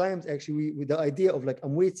lot of times, actually, with the idea of like,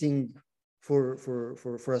 I'm waiting for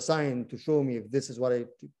a sign to show me if this is what I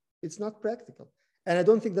do, it's not practical. And I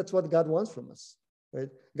don't think that's what God wants from us, right?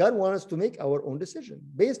 God wants us to make our own decision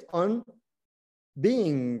based on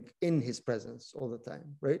being in His presence all the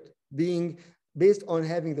time, right? Being based on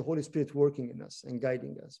having the Holy Spirit working in us and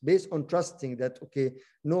guiding us, based on trusting that, okay,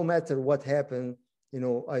 no matter what happened, you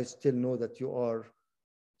know, I still know that you are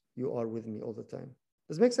with me all the time.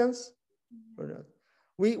 Does it make sense or not?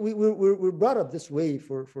 We're brought up this way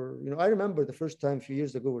for you know, I remember the first time a few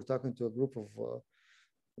years ago, we're talking to a group of,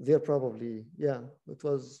 they're probably, yeah, it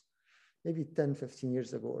was maybe 10, 15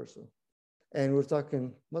 years ago or so. And we're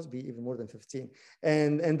talking, must be even more than 15.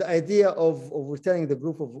 And the idea of we're telling the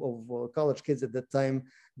group of college kids at that time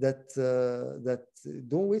that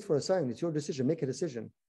don't wait for a sign. It's your decision. Make a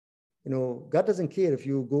decision. You know, God doesn't care if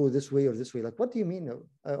you go this way or this way. Like, what do you mean?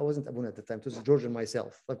 I wasn't Abuna at the time. It was George and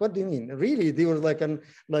myself. Like, what do you mean? Really, they were like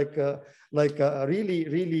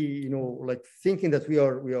really, you know, like thinking that we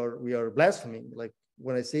are blaspheming. Like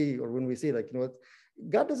when I say, or when we say, like, you know what,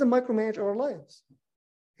 God doesn't micromanage our lives.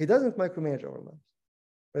 He doesn't micromanage our lives,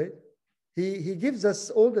 right? He gives us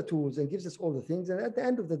all the tools and gives us all the things. And at the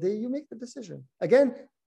end of the day, you make the decision. Again,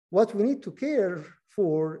 what we need to care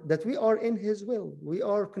for, that we are in His will. We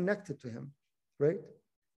are connected to Him, right?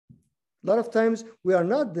 A lot of times we are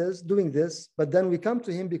not doing this, but then we come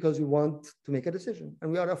to Him because we want to make a decision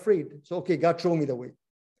and we are afraid. So, okay, God, show me the way.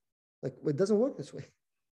 Like, it doesn't work this way.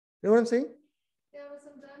 You know what I'm saying? Yeah, but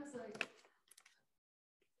sometimes like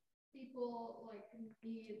people like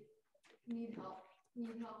need help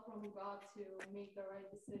from God to make the right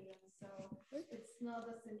decision. So it's not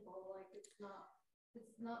as simple. Like it's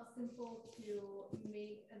not simple to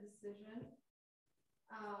make a decision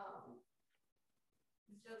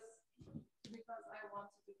just because I want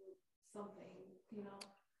to do something. You know,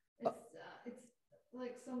 it's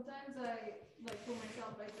like sometimes I like for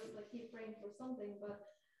myself I just like keep praying for something, but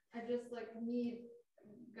I just like need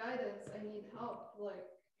guidance. I need help. Like,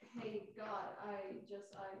 hey God, I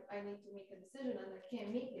need to make a decision and I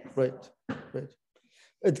can't make it. Right, right.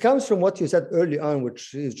 It comes from what you said early on,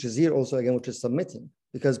 which is here also again, which is submitting,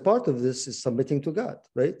 because part of this is submitting to God,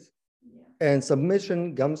 right? Yeah. And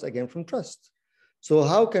submission comes again from trust. So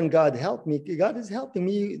how can God help me? God is helping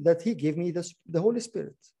me that He gave me the Holy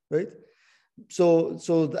Spirit, right? So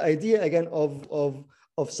the idea again of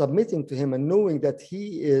submitting to Him and knowing that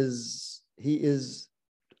He is,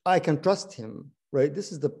 I can trust Him, right?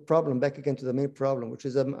 This is the problem, back again to the main problem, which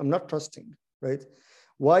is I'm not trusting, right?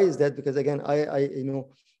 Why is that? Because again,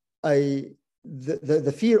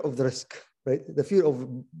 the fear of the risk, right? The fear of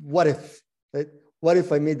what if, right? What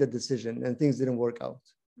if I made that decision and things didn't work out?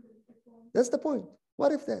 That's the point.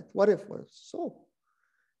 What if that? What if? So,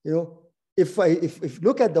 you know, if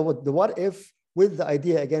look at the what if with the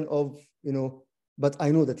idea again of, you know, but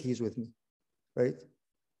I know that He's with me, right?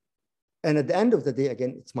 And at the end of the day,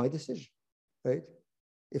 again, it's my decision, right?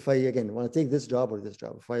 If I, again, want to take this job or this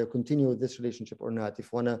job, if I continue with this relationship or not,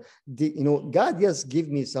 if I want to, you know, God, yes, give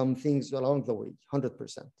me some things along the way,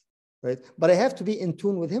 100%. right? But I have to be in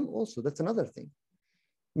tune with him also. That's another thing.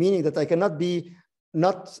 Meaning that I cannot be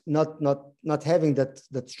not having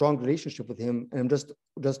that strong relationship with him, and I'm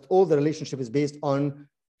just all the relationship is based on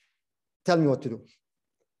tell me what to do.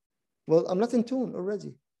 Well, I'm not in tune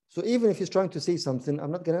already. So even if he's trying to say something,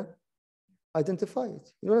 I'm not gonna identify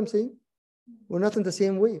it. You know what I'm saying? We're not in the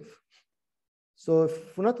same wave. So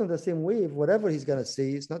if we're not in the same wave, whatever he's gonna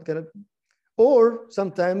say, it's not gonna. Or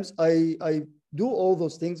sometimes I do all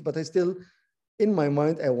those things, but I still, in my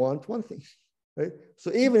mind, I want one thing, right?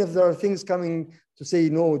 So even if there are things coming to say,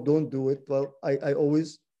 no, don't do it, well, I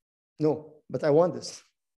always, no, but I want this,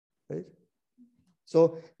 right?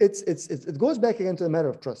 So it goes back again to a matter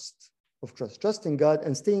of trusting God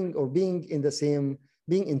and staying or being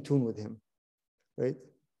in tune with him, right?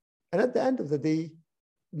 And at the end of the day,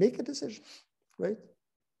 make a decision, right?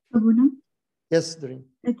 Abuna? Yes, Doreen.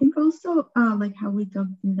 I think also, like how we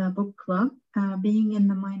talked in the book club, being in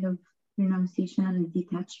the mind of renunciation and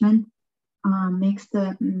detachment makes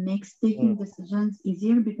taking decisions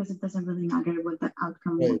easier because it doesn't really matter what the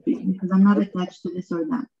outcome will be, because I'm not attached to this or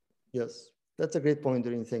that. Yes, that's a great point,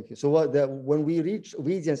 Doreen. Thank you. So when we reach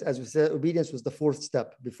obedience, as we said, obedience was the fourth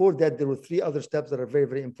step. Before that, there were three other steps that are very,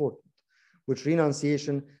 very important, which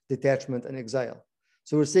renunciation, detachment, and exile.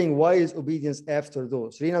 So we're saying, why is obedience after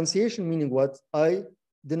those? Renunciation meaning what? I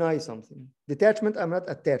deny something. Detachment, I'm not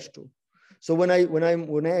attached to. So when I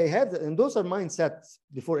have that, and those are mindsets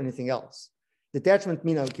before anything else. Detachment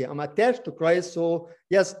means, okay, I'm attached to Christ. So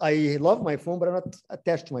yes, I love my phone, but I'm not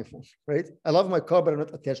attached to my phone, right? I love my car, but I'm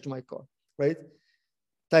not attached to my car, right?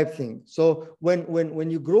 Type thing. So when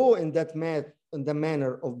you grow in the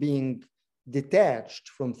manner of being detached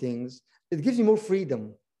from things, it gives you more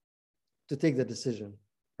freedom to take the decision,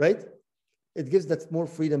 right? It gives that more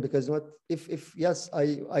freedom because what if yes,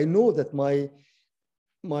 I know that my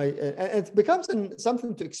and it becomes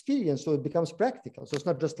something to experience, so it becomes practical. So it's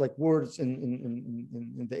not just like words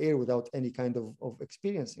in the air without any kind of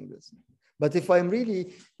experiencing this. But if I'm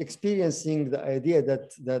really experiencing the idea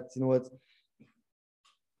that you know what,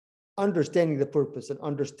 understanding the purpose and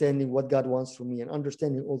understanding what God wants from me and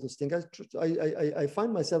understanding all those things, I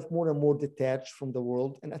find myself more and more detached from the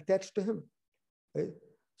world and attached to him, right?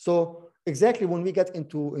 So exactly when we get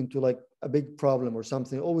into like a big problem or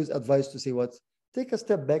something, always advise to say what, take a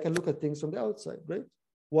step back and look at things from the outside, right?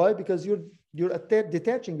 Why? Because you're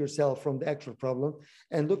detaching yourself from the actual problem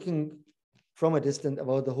and looking from a distance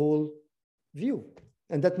about the whole view.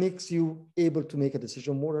 And that makes you able to make a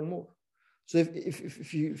decision more and more. So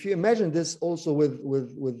if you imagine this also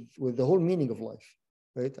with the whole meaning of life,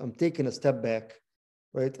 right? I'm taking a step back,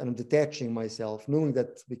 right? And I'm detaching myself, knowing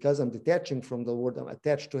that because I'm detaching from the world, I'm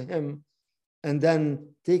attached to him, and then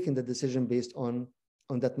taking the decision based on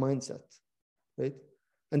that mindset, right?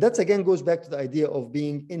 And that again goes back to the idea of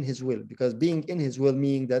being in his will, because being in his will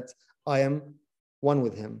meaning that I am one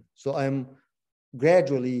with him. So I'm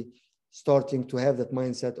gradually starting to have that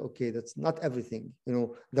mindset. Okay, that's not everything. You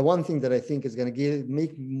know, the one thing that I think is going to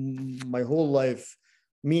make my whole life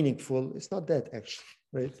meaningful, it's not that actually,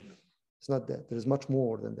 right? It's not that. There is much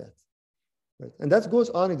more than that, right? And that goes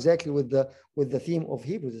on exactly with the theme of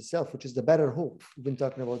Hebrews itself, which is the better hope. We've been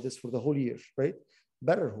talking about this for the whole year, right?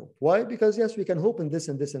 Better hope. Why? Because yes, we can hope in this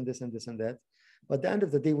and this and this and this and that, but at the end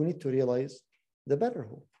of the day, we need to realize the better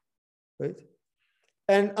hope, right?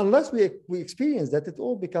 And unless we experience that, it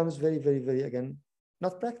all becomes very, very, very, again,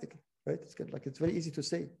 not practical, right? It's good, like it's very easy to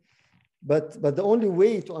say, but the only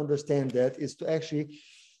way to understand that is to actually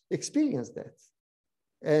experience that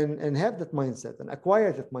and have that mindset and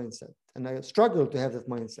acquire that mindset. And I struggle to have that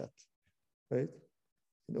mindset, right?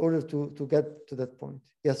 In order to get to that point.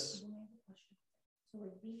 Yes. So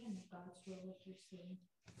like being in God's will, like you're saying,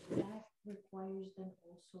 that requires then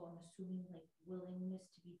also, I'm assuming, like willingness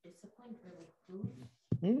to be disciplined or like fruit.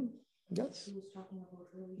 Yes. He was talking about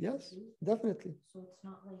earlier. Yes, too. definitely. So it's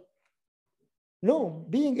not like. No,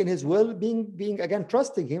 being in his will, being again,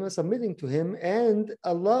 trusting him and submitting to him and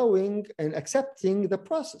allowing and accepting the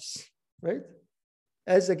process, right?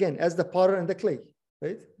 As the potter and the clay,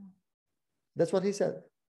 right? That's what he said.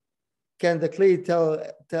 Can the clay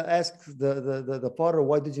ask the potter,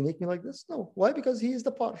 why did you make me like this? No. Why? Because he is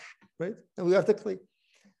the potter, right? And we are the clay.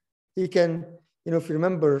 He can, you know, if you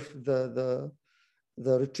remember the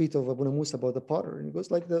retreat of Abu Musa about the potter, and it goes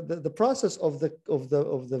like the process of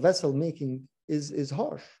the vessel making is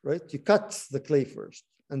harsh, right? You cut the clay first,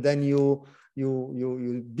 and then you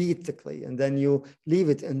beat the clay, and then you leave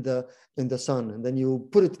it in the sun, and then you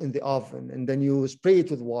put it in the oven, and then you spray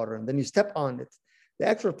it with water, and then you step on it. The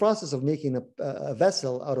actual process of making a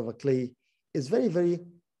vessel out of a clay is very, very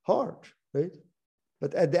hard, right?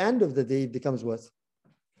 But at the end of the day, it becomes what?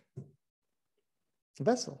 It's a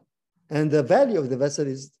vessel. And the value of the vessel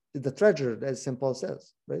is the treasure, as St. Paul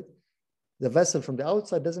says, right? The vessel from the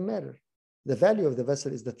outside doesn't matter. The value of the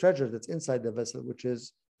vessel is the treasure that's inside the vessel, which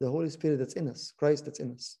is the Holy Spirit that's in us, Christ that's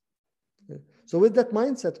in us. Okay? So with that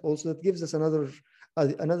mindset also, that gives us another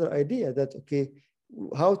idea that, okay,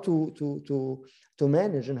 how to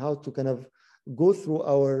manage and how to kind of go through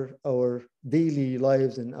our daily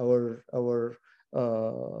lives and our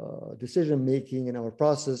decision making and our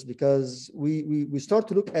process, because we start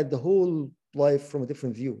to look at the whole life from a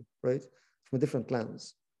different view, right? From a different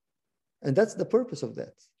lens. And that's the purpose of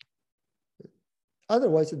that.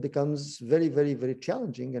 Otherwise, it becomes very, very, very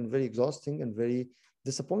challenging and very exhausting and very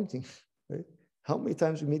disappointing, right? How many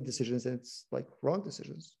times we made decisions and it's like wrong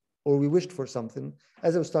decisions, or we wished for something.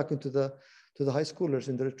 As I was talking to the high schoolers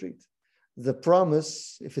in the retreat, the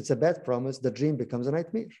promise, if it's a bad promise, the dream becomes a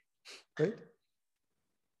nightmare, right?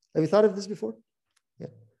 Have you thought of this before? Yeah.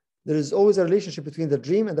 There is always a relationship between the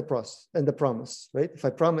dream and the promise, right? If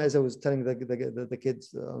I promise, as I was telling the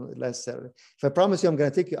kids last Saturday, if I promise you I'm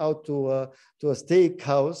going to take you out to a steak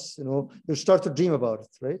house, you start to dream about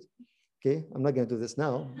it, right? Okay, I'm not going to do this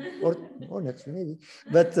now, or next week maybe.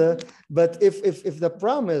 But if the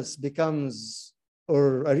promise becomes,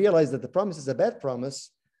 or I realize that the promise is a bad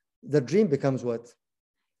promise, the dream becomes what?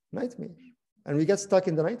 Nightmare, and we get stuck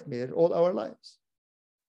in the nightmare all our lives.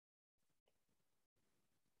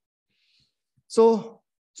 So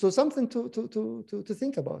something to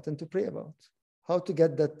think about and to pray about, how to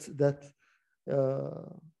get that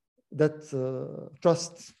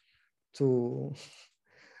trust to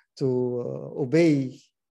obey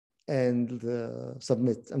and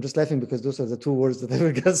submit. I'm just laughing because those are the two words that I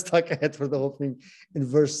will get stuck at for the whole thing in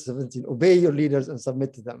verse 17. Obey your leaders and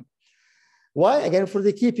submit to them. Why? Again, for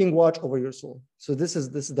the keeping watch over your soul. So this is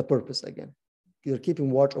the purpose again. You're keeping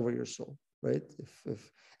watch over your soul, right?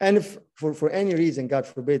 If for any reason, God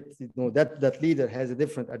forbid, that leader has a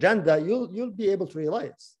different agenda, you'll be able to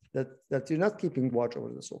realize that you're not keeping watch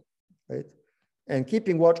over the soul, right? And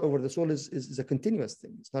keeping watch over the soul is a continuous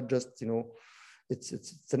thing. It's not just,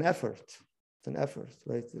 it's an effort. It's an effort,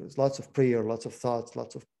 right? There's lots of prayer, lots of thoughts,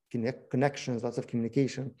 lots of connections, lots of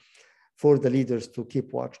communication for the leaders to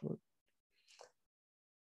keep watch.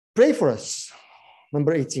 Pray for us.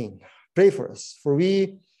 Number 18, pray for us, for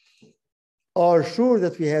we are sure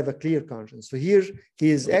that we have a clear conscience. So here he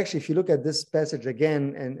is actually, if you look at this passage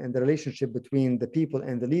again and the relationship between the people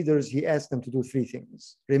and the leaders, he asked them to do three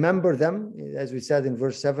things. Remember them, as we said in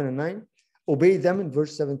verse 7 and 9, obey them in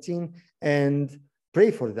verse 17, and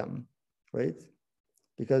pray for them, right?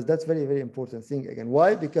 Because that's very, very important thing again.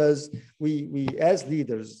 Why? Because we as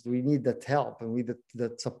leaders, we need that help and we need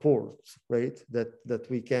that support, right? That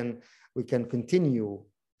we can continue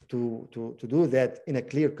to do that in a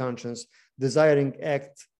clear conscience, desiring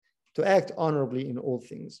to act honorably in all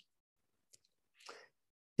things.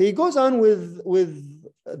 He goes on with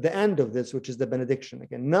the end of this, which is the benediction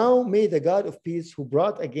again. Now may the God of peace, who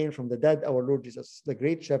brought again from the dead our Lord Jesus, the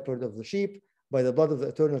great shepherd of the sheep, by the blood of the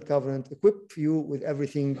eternal covenant, equip you with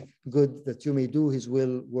everything good that you may do his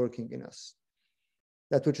will, working in us,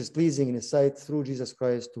 that which is pleasing in his sight, through Jesus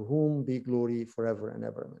Christ, to whom be glory forever and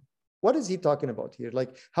ever. Amen. What is he talking about here?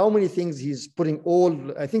 Like how many things he's putting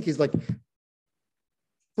I think he's like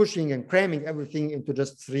pushing and cramming everything into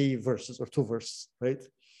just 3 verses or 2 verses, right?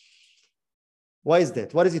 Why is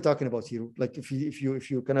that? What is he talking about here? Like if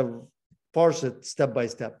you kind of parse it step by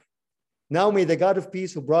step. Now may the God of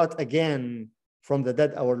peace, who brought again from the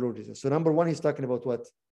dead our Lord Jesus. So number 1, he's talking about what?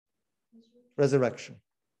 Resurrection,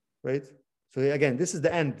 right? So again, this is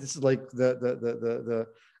the end. This is like the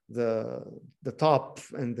top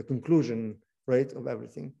and the conclusion, right, of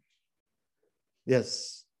everything.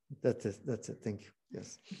 Yes, that's it. Thank you.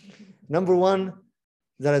 Yes. Number 1,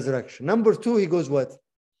 the resurrection. Number 2, he goes what?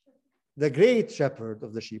 The great shepherd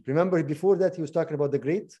of the sheep. Remember, before that, he was talking about the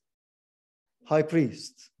great high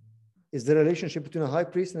priest. Is there a relationship between a high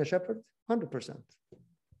priest and a shepherd? 100%.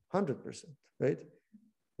 100%, right?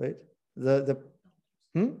 Right?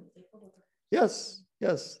 Yes.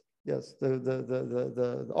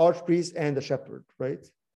 The archpriest and the shepherd, right?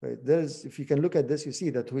 Right. There's, if you can look at this, you see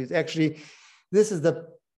that this is the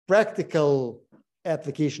practical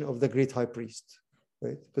application of the great high priest,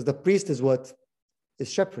 right? Because the priest is what?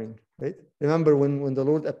 Is shepherding, right? Remember when the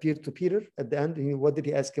Lord appeared to Peter at the end, what did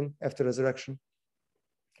he ask him after resurrection?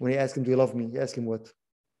 When he asked him, do you love me? He asked him what?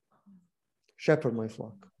 Shepherd my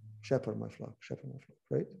flock, shepherd my flock, shepherd my flock,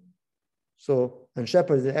 right? So, and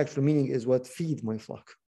shepherd, the actual meaning is what? Feed my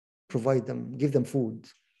flock, provide them, give them food.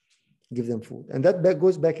 And that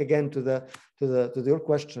goes back again to your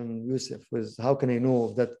question, Yusuf, was how can I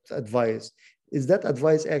know that advice? is that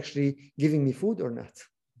advice actually giving me food or not?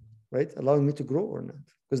 Right? Allowing me to grow or not?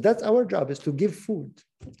 Because that's our job, is to give food,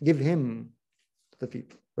 give him to the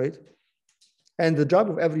people, right? And the job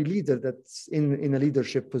of every leader that's in a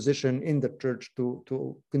leadership position in the church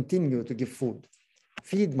to continue to give food.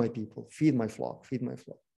 Feed my people, feed my flock, feed my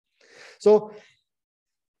flock. So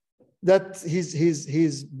that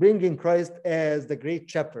he's bringing Christ as the great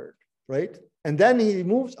shepherd, right? And then he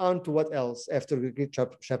moves on to what else after the great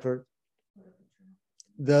shepherd?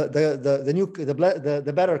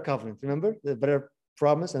 The better covenant. Remember the better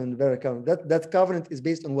promise and the better covenant. That covenant is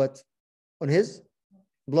based on what? On his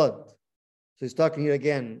blood. So he's talking here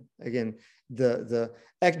again.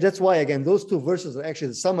 That's why again those two verses are actually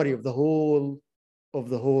the summary of the whole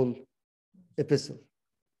epistle,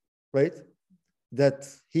 right? That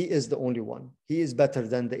he is the only one. He is better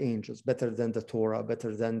than the angels, better than the Torah,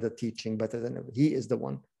 better than the teaching, better than everything. He is the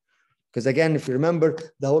one. Because again, if you remember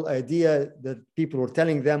the whole idea that people were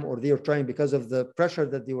telling them, or they were trying because of the pressure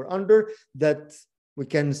that they were under, that we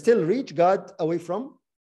can still reach God away from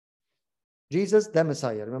Jesus, the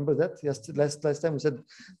Messiah. Remember that? Yes, last time we said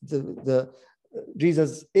the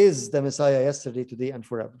Jesus is the Messiah yesterday, today, and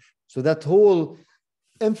forever. So that whole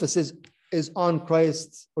emphasis is on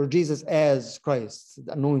Christ, or Jesus as Christ,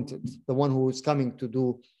 the anointed, the one who is coming to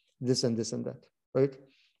do this and this and that, right?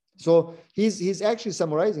 So he's actually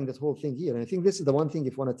summarizing that whole thing here. And I think this is the one thing,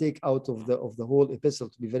 if you want to take out of the whole epistle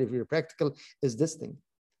to be very, very practical, is this thing,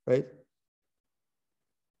 right?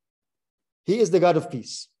 He is the God of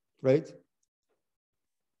peace, right?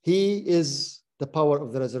 He is the power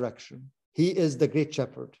of the resurrection. He is the great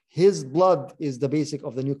shepherd. His blood is the basic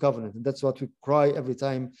of the new covenant. And that's what we cry every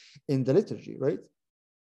time in the liturgy, right?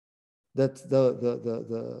 That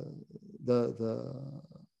the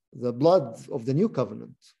blood of the new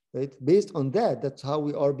covenant, right? Based on that, that's how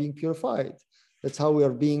we are being purified. That's how we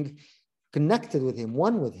are being connected with him,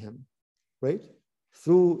 one with him, right?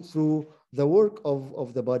 Through the work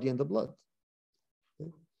of the body and the blood.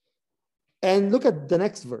 Okay? And look at the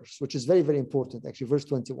next verse, which is very, very important, actually, verse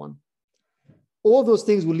 21. All those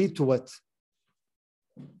things will lead to what?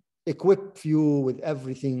 Equip you with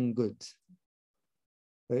everything good.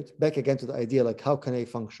 Right? Back again to the idea, like, how can I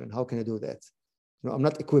function? How can I do that? I'm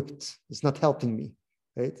not equipped. It's not helping me,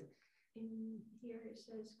 right? In here it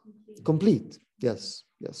says complete. Complete. Yes.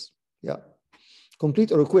 Yeah.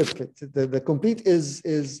 Complete or equipped. The complete is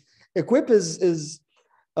equip is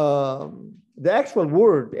the actual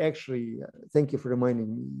word, actually, thank you for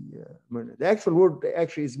reminding me, Myrna. The actual word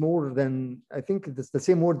actually is more than, I think it's the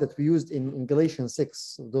same word that we used in Galatians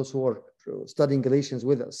 6, those who are studying Galatians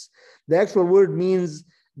with us. The actual word means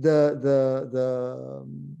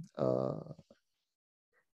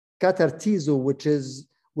katartizo, which is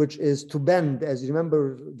to bend. As you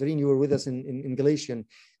remember, Doreen, you were with us in Galatian,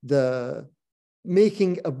 the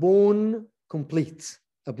making a bone complete,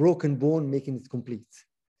 a broken bone, making it complete,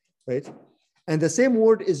 right? And the same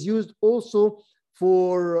word is used also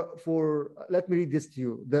for let me read this to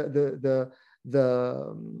you.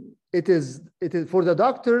 It is for the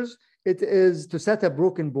doctors, it is to set a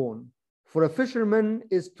broken bone. For a fisherman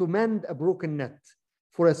is to mend a broken net.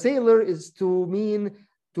 For a sailor is to mean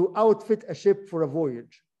to outfit a ship for a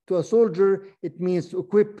voyage. To a soldier, it means to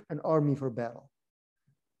equip an army for battle.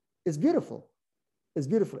 It's beautiful. It's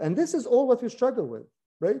beautiful. And this is all what we struggle with,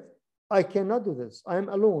 right? I cannot do this. I am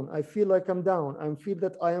alone. I feel like I'm down. I feel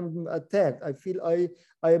that I am attacked. I feel I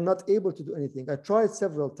am not able to do anything. I tried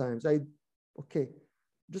several times. Okay,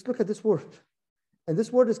 just look at this word. And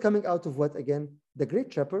this word is coming out of what again? The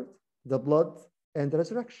great shepherd, the blood, and the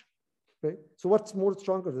resurrection, right? So what's more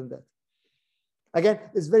stronger than that? Again,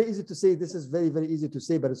 it's very easy to say, this is very, very easy to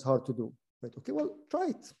say, but it's hard to do, right? Okay, well, try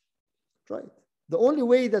it. Try it. The only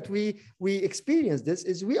way that we experience this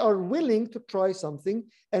is we are willing to try something,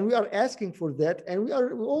 and we are asking for that, and we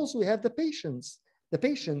have the patience,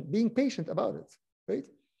 being patient about it, right?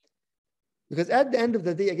 Because at the end of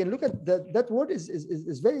the day, again, look at that word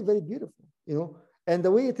is very, very beautiful, and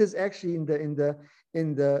the way it is actually in the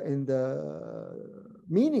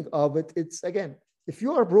meaning of it, it's again, if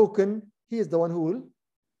you are broken, he is the one who will.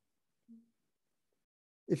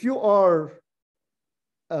 If you are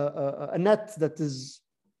a net that is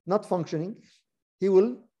not functioning, he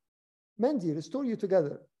will mend you, restore you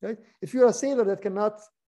together, right? If you're a sailor that cannot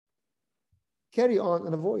carry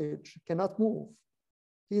on a voyage, cannot move,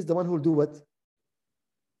 he's the one who will do what?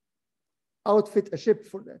 Outfit a ship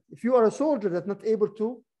for that. If you are a soldier that's not able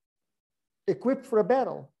to equip for a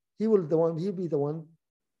battle, he'll be the one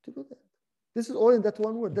to do that. This is all in that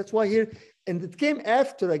one word. That's why here, and it came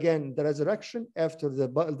after, again, the resurrection, after the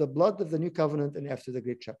blood of the new covenant, and after the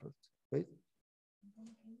great shepherd, right?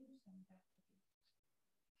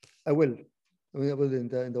 I will. I will in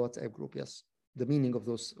the WhatsApp group. Yes, the meaning of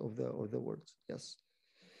those of the words. Yes,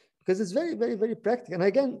 because it's very, very, very practical. And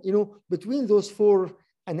again, between those four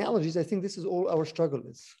analogies, I think this is all our struggle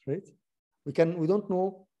is, right? We don't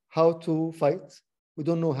know how to fight. We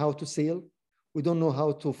don't know how to sail. We don't know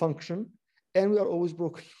how to function, and we are always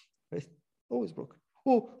broken, right? Always broken.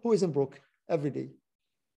 Who isn't broken every day,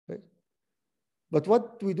 right? But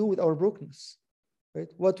what do we do with our brokenness,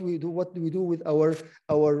 right? What do we do with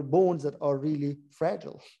our bones that are really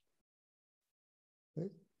fragile,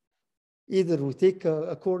 right? Either we take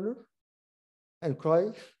a corner and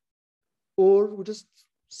cry, or we just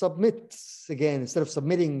submit again. Instead of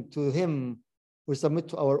submitting to him, we submit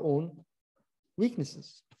to our own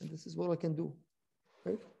weaknesses. And this is what I can do,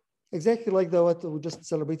 right? Exactly like what we just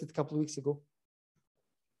celebrated a couple of weeks ago.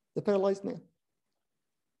 The paralyzed man.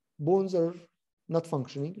 Bones are not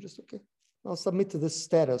functioning. Just okay. I'll submit to this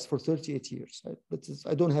status for 38 years. Right? But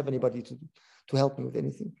I don't have anybody to help me with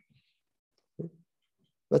anything. Right?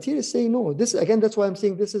 But here is saying no. This again. That's why I'm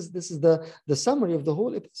saying this is the summary of the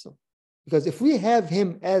whole episode. Because if we have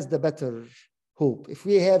him as the better hope, if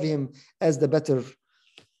we have him as the better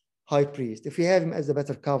high priest, if we have him as the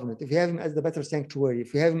better covenant, if we have him as the better sanctuary,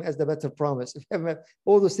 if we have him as the better promise, if we have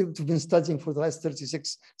all those things we've been studying for the last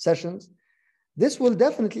 36 sessions, this will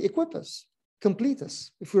definitely equip us, complete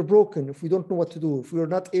us. If we're broken, if we don't know what to do, if we're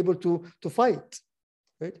not able to fight,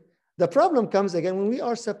 right? The problem comes again when we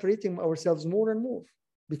are separating ourselves more and more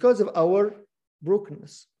because of our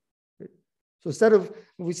brokenness. Right? So instead of,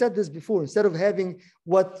 we said this before, instead of having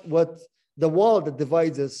what the wall that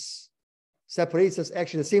divides us, separates us,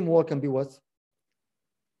 actually the same wall can be what?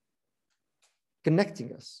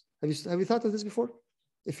 Connecting us. Have you thought of this before?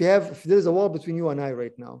 If there is a wall between you and I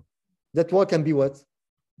right now, that wall can be what?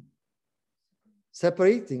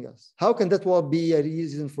 Separating us. How can that wall be a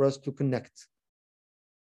reason for us to connect?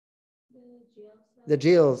 The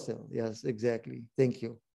jail cell. Yes, exactly. Thank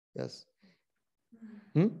you. Yes.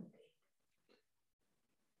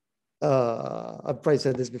 I've probably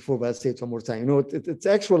said this before, but I'll say it one more time. It's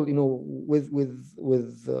actual, with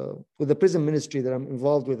the prison ministry that I'm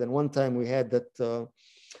involved with. And one time we had that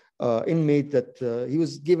inmate that he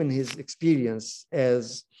was given his experience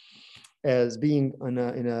as being in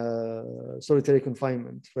a solitary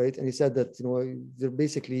confinement, right? And he said that they're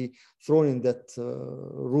basically thrown in that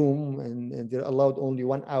room, and they're allowed only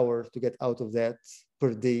 1 hour to get out of that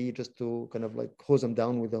per day, just to kind of like hose them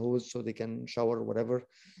down with a hose so they can shower or whatever,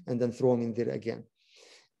 and then throw them in there again.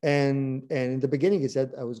 And in the beginning, he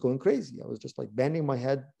said, I was going crazy. I was just like banging my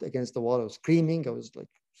head against the wall. I was screaming. I was like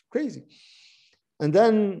crazy. And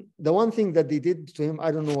then the one thing that they did to him, I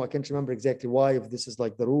don't know, I can't remember exactly why, if this is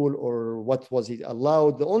like the rule or what was he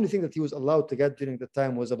allowed. The only thing that he was allowed to get during the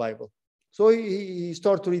time was a Bible. So he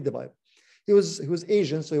started to read the Bible. He was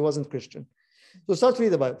Asian, so he wasn't Christian. So start to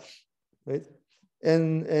read the Bible, right?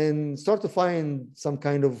 And start to find some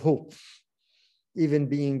kind of hope, even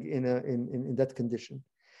being in that condition.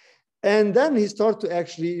 And then he started to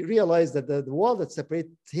actually realize that the wall that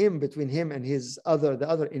separates him between him and the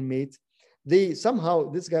other inmate, this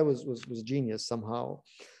guy was a genius somehow.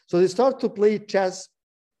 So they start to play chess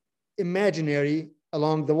imaginary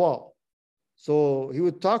along the wall. So he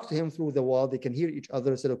would talk to him through the wall. They can hear each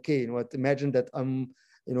other. Said, okay, imagine that I'm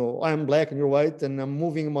black and you're white, and I'm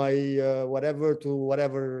moving my whatever to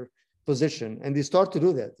whatever position. And they start to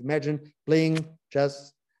do that. Imagine playing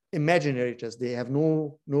chess, imaginary chess. They have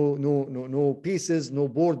no pieces, no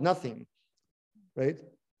board, nothing, right?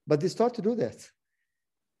 But they start to do that.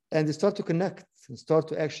 And they start to connect and start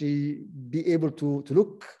to actually be able to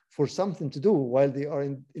look for something to do while they are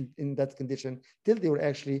in that condition, till they were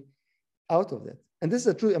actually out of that. And this is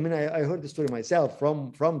a true, I heard the story myself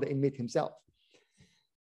from the inmate himself.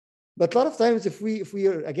 But a lot of times, if we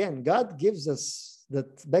are, again, God gives us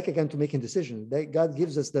that back again to making decisions. God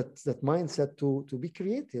gives us that mindset to be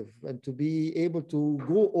creative and to be able to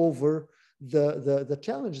go over the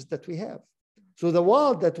challenges that we have. So the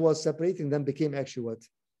wall that was separating them became actually what?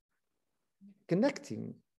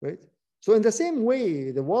 Connecting, right? So in the same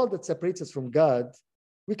way, the wall that separates us from God,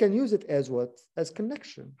 we can use it as what? As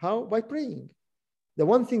connection. How? By praying. The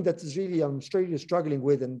one thing that is really I'm really struggling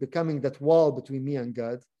with and becoming that wall between me and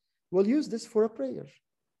God, we'll use this for a prayer.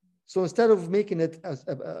 So instead of making it as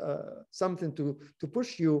something to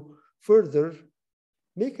push you further,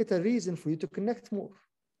 make it a reason for you to connect more,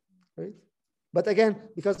 right? But again,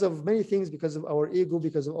 because of many things, because of our ego,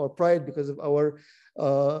 because of our pride, because of our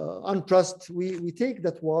untrust, we take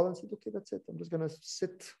that wall and say, okay, that's it. I'm just going to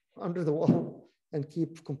sit under the wall and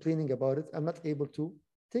keep complaining about it. I'm not able to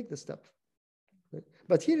take the step. Right?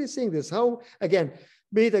 But here he's saying this, how, again,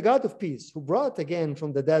 May the God of peace, who brought again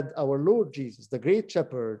from the dead our Lord Jesus, the great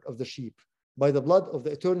shepherd of the sheep, by the blood of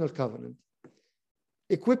the eternal covenant,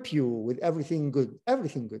 equip you with everything good,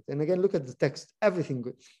 everything good. And again, look at the text, everything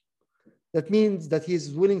good. That means that he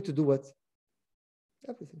is willing to do what?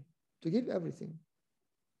 Everything, to give everything,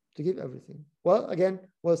 to give everything. Well, again,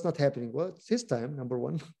 well, it's not happening. Well, it's his time, number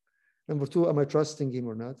one. Number two, am I trusting him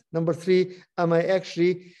or not? Number three, am I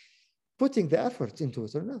actually putting the effort into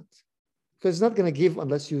it or not? Because it's not going to give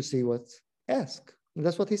unless you say what? Ask. And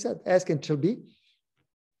that's what he said. Ask and it shall be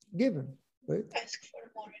given, right? Ask for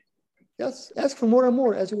more. Yes, ask for more and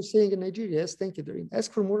more, as we were saying in Nigeria. Yes, thank you, Doreen.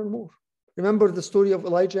 Ask for more and more. Remember the story of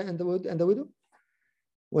Elijah and the widow?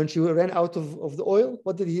 When she ran out of the oil,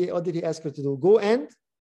 what did he ask her to do? Go and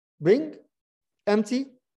bring empty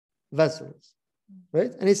vessels,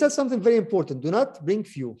 right? And he said something very important. Do not bring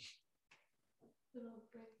few. Do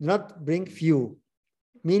not bring few.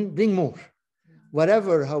 Mean bring more.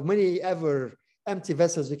 Whatever, how many ever empty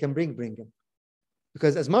vessels you can bring them.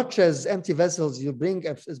 Because as much as empty vessels you bring,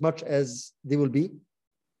 as much as they will be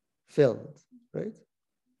filled, right?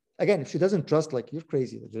 Again, if she doesn't trust, like, you're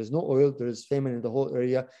crazy. There's no oil, there's famine in the whole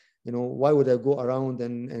area. You know, why would I go around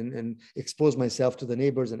and expose myself to the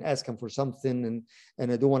neighbors and ask them for something?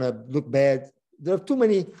 And I don't want to look bad. There are too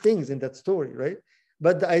many things in that story, right?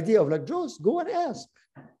 But the idea of like, just go and ask.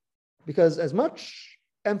 Because as much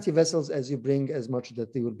empty vessels as you bring, as much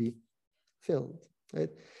that they will be filled, right?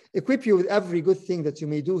 Equip you with every good thing that you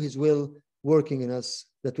may do his will, working in us,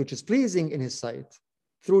 that which is pleasing in his sight,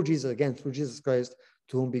 through Jesus, again, through Jesus Christ,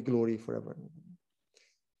 to whom be glory forever.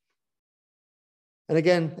 And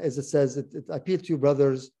again, as it says, I appeal to you,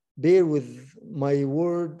 brothers, bear with my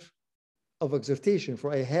word of exhortation,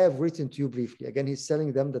 for I have written to you briefly. Again, he's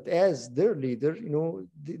telling them that as their leader, you know,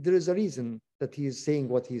 there is a reason that he is saying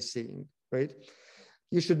what he is saying, right?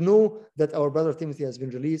 You should know that our brother Timothy has been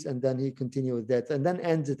released, and then he continues with that, and then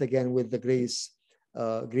ends it again with the grace.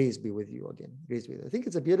 Grace be with you again. Grace be with you. I think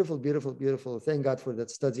it's a beautiful, beautiful, beautiful. Thank God for that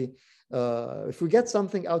study. If we get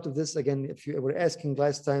something out of this, again, if you were asking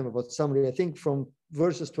last time about summary, I think from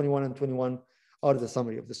verses 21 and 21 are the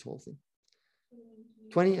summary of this whole thing.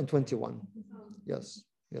 20 and 21. Yes,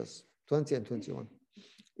 yes. 20 and 21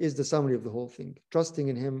 is the summary of the whole thing. Trusting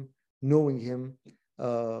in him, knowing him,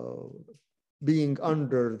 being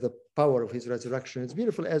under the power of his resurrection. It's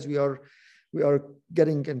beautiful as we are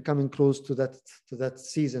getting and coming close to that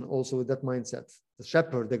season also with that mindset. The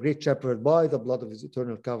shepherd, the great shepherd, by the blood of his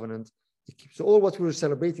eternal covenant. So all what we're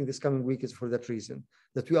celebrating this coming week is for that reason,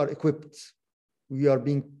 that we are equipped. We are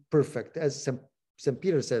being perfect. As St.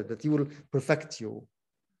 Peter said, that he will perfect you,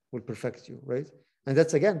 right? And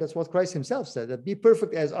that's what Christ himself said, that be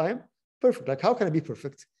perfect as I am perfect. Like, how can I be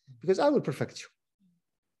perfect? Because I will perfect you.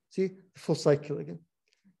 See, the full cycle again.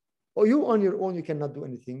 Or you on your own, you cannot do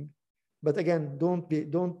anything. But again,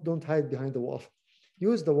 don't hide behind the wall.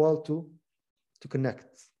 Use the wall to connect.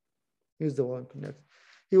 Use the wall and connect.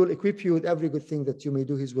 He will equip you with every good thing that you may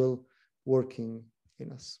do his will, working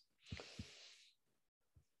in us.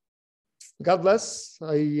 God bless.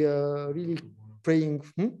 I really praying.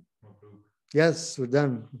 Yes, we're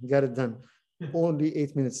done. We got it done. Only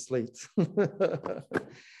 8 minutes late.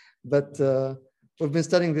 But we've been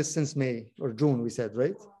studying this since May or June, we said,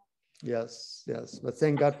 right? Yes, yes. But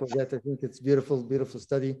thank God for that. I think it's beautiful, beautiful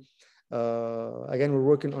study. Again, we're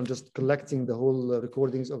working on just collecting the whole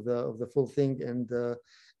recordings of the full thing and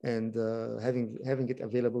having it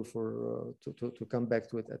available for to come back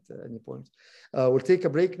to it at any point. We'll take a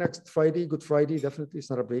break next Friday, Good Friday. Definitely, it's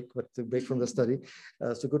not a break, but a break from the study.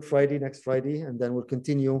 So Good Friday next Friday, and then we'll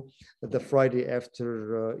continue the Friday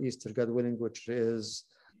after Easter, God willing, which is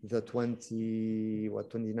the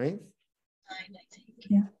 29th? I think,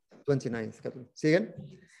 yeah. 29th. See again?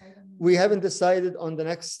 We haven't decided on the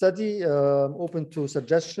next study. Open to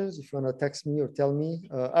suggestions if you want to text me or tell me.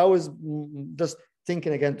 I was just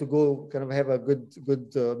thinking again to go kind of have a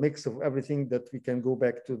good mix of everything, that we can go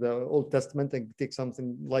back to the Old Testament and take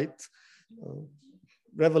something light.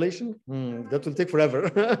 Revelation? That will take forever.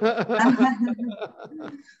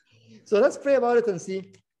 So let's pray about it and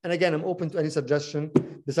see. And again, I'm open to any suggestion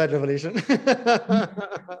besides Revelation.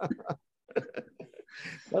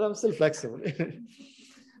 But I'm still flexible.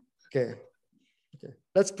 Okay.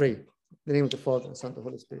 Let's pray. In the name of the Father, and Son, and the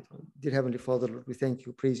Holy Spirit. Dear Heavenly Father, Lord, we thank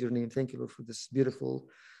you, praise your name. Thank you, Lord, for this beautiful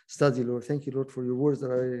study, Lord. Thank you, Lord, for your words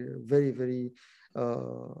that are very, very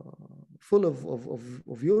full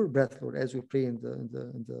of your breath, Lord, as we pray in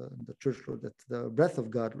the church, Lord, that the breath of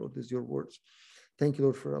God, Lord, is your words. Thank you,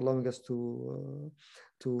 Lord, for allowing us to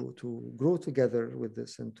to grow together with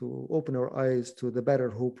this and to open our eyes to the better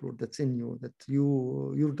hope, Lord, that's in you, that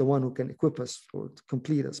you're the one who can equip us, Lord,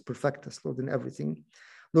 complete us, perfect us, Lord, in everything.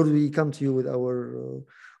 Lord, we come to you with our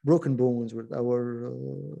broken bones, with our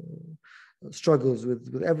struggles,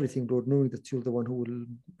 with everything, Lord, knowing that you're the one who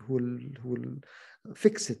will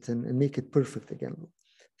fix it and make it perfect again, Lord.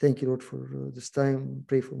 Thank you, Lord, for this time.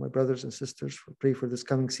 Pray for my brothers and sisters. Pray for this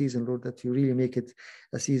coming season, Lord, that you really make it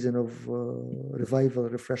a season of revival,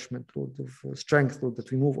 refreshment, Lord, of strength, Lord, that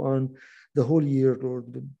we move on the whole year, Lord,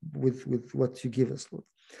 with what you give us, Lord.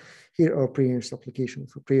 Hear our prayers,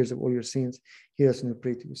 supplications, for prayers of all your saints. Hear us and we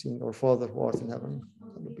pray to you, saying, Our Father who art in heaven,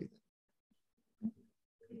 hallowed be.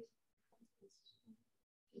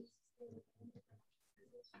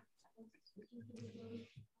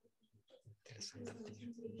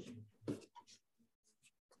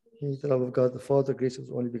 May the love of God, the Father, grace of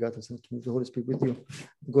the only begotten Son, the Holy Spirit with you.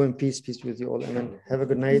 Go in peace, peace with you all. Amen. Have a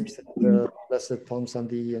good night. Blessed Palm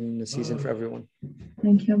Sunday and season for everyone.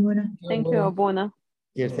 Thank you, Abuna. Thank you, Abuna.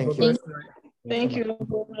 Here, thank you. Thank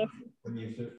you.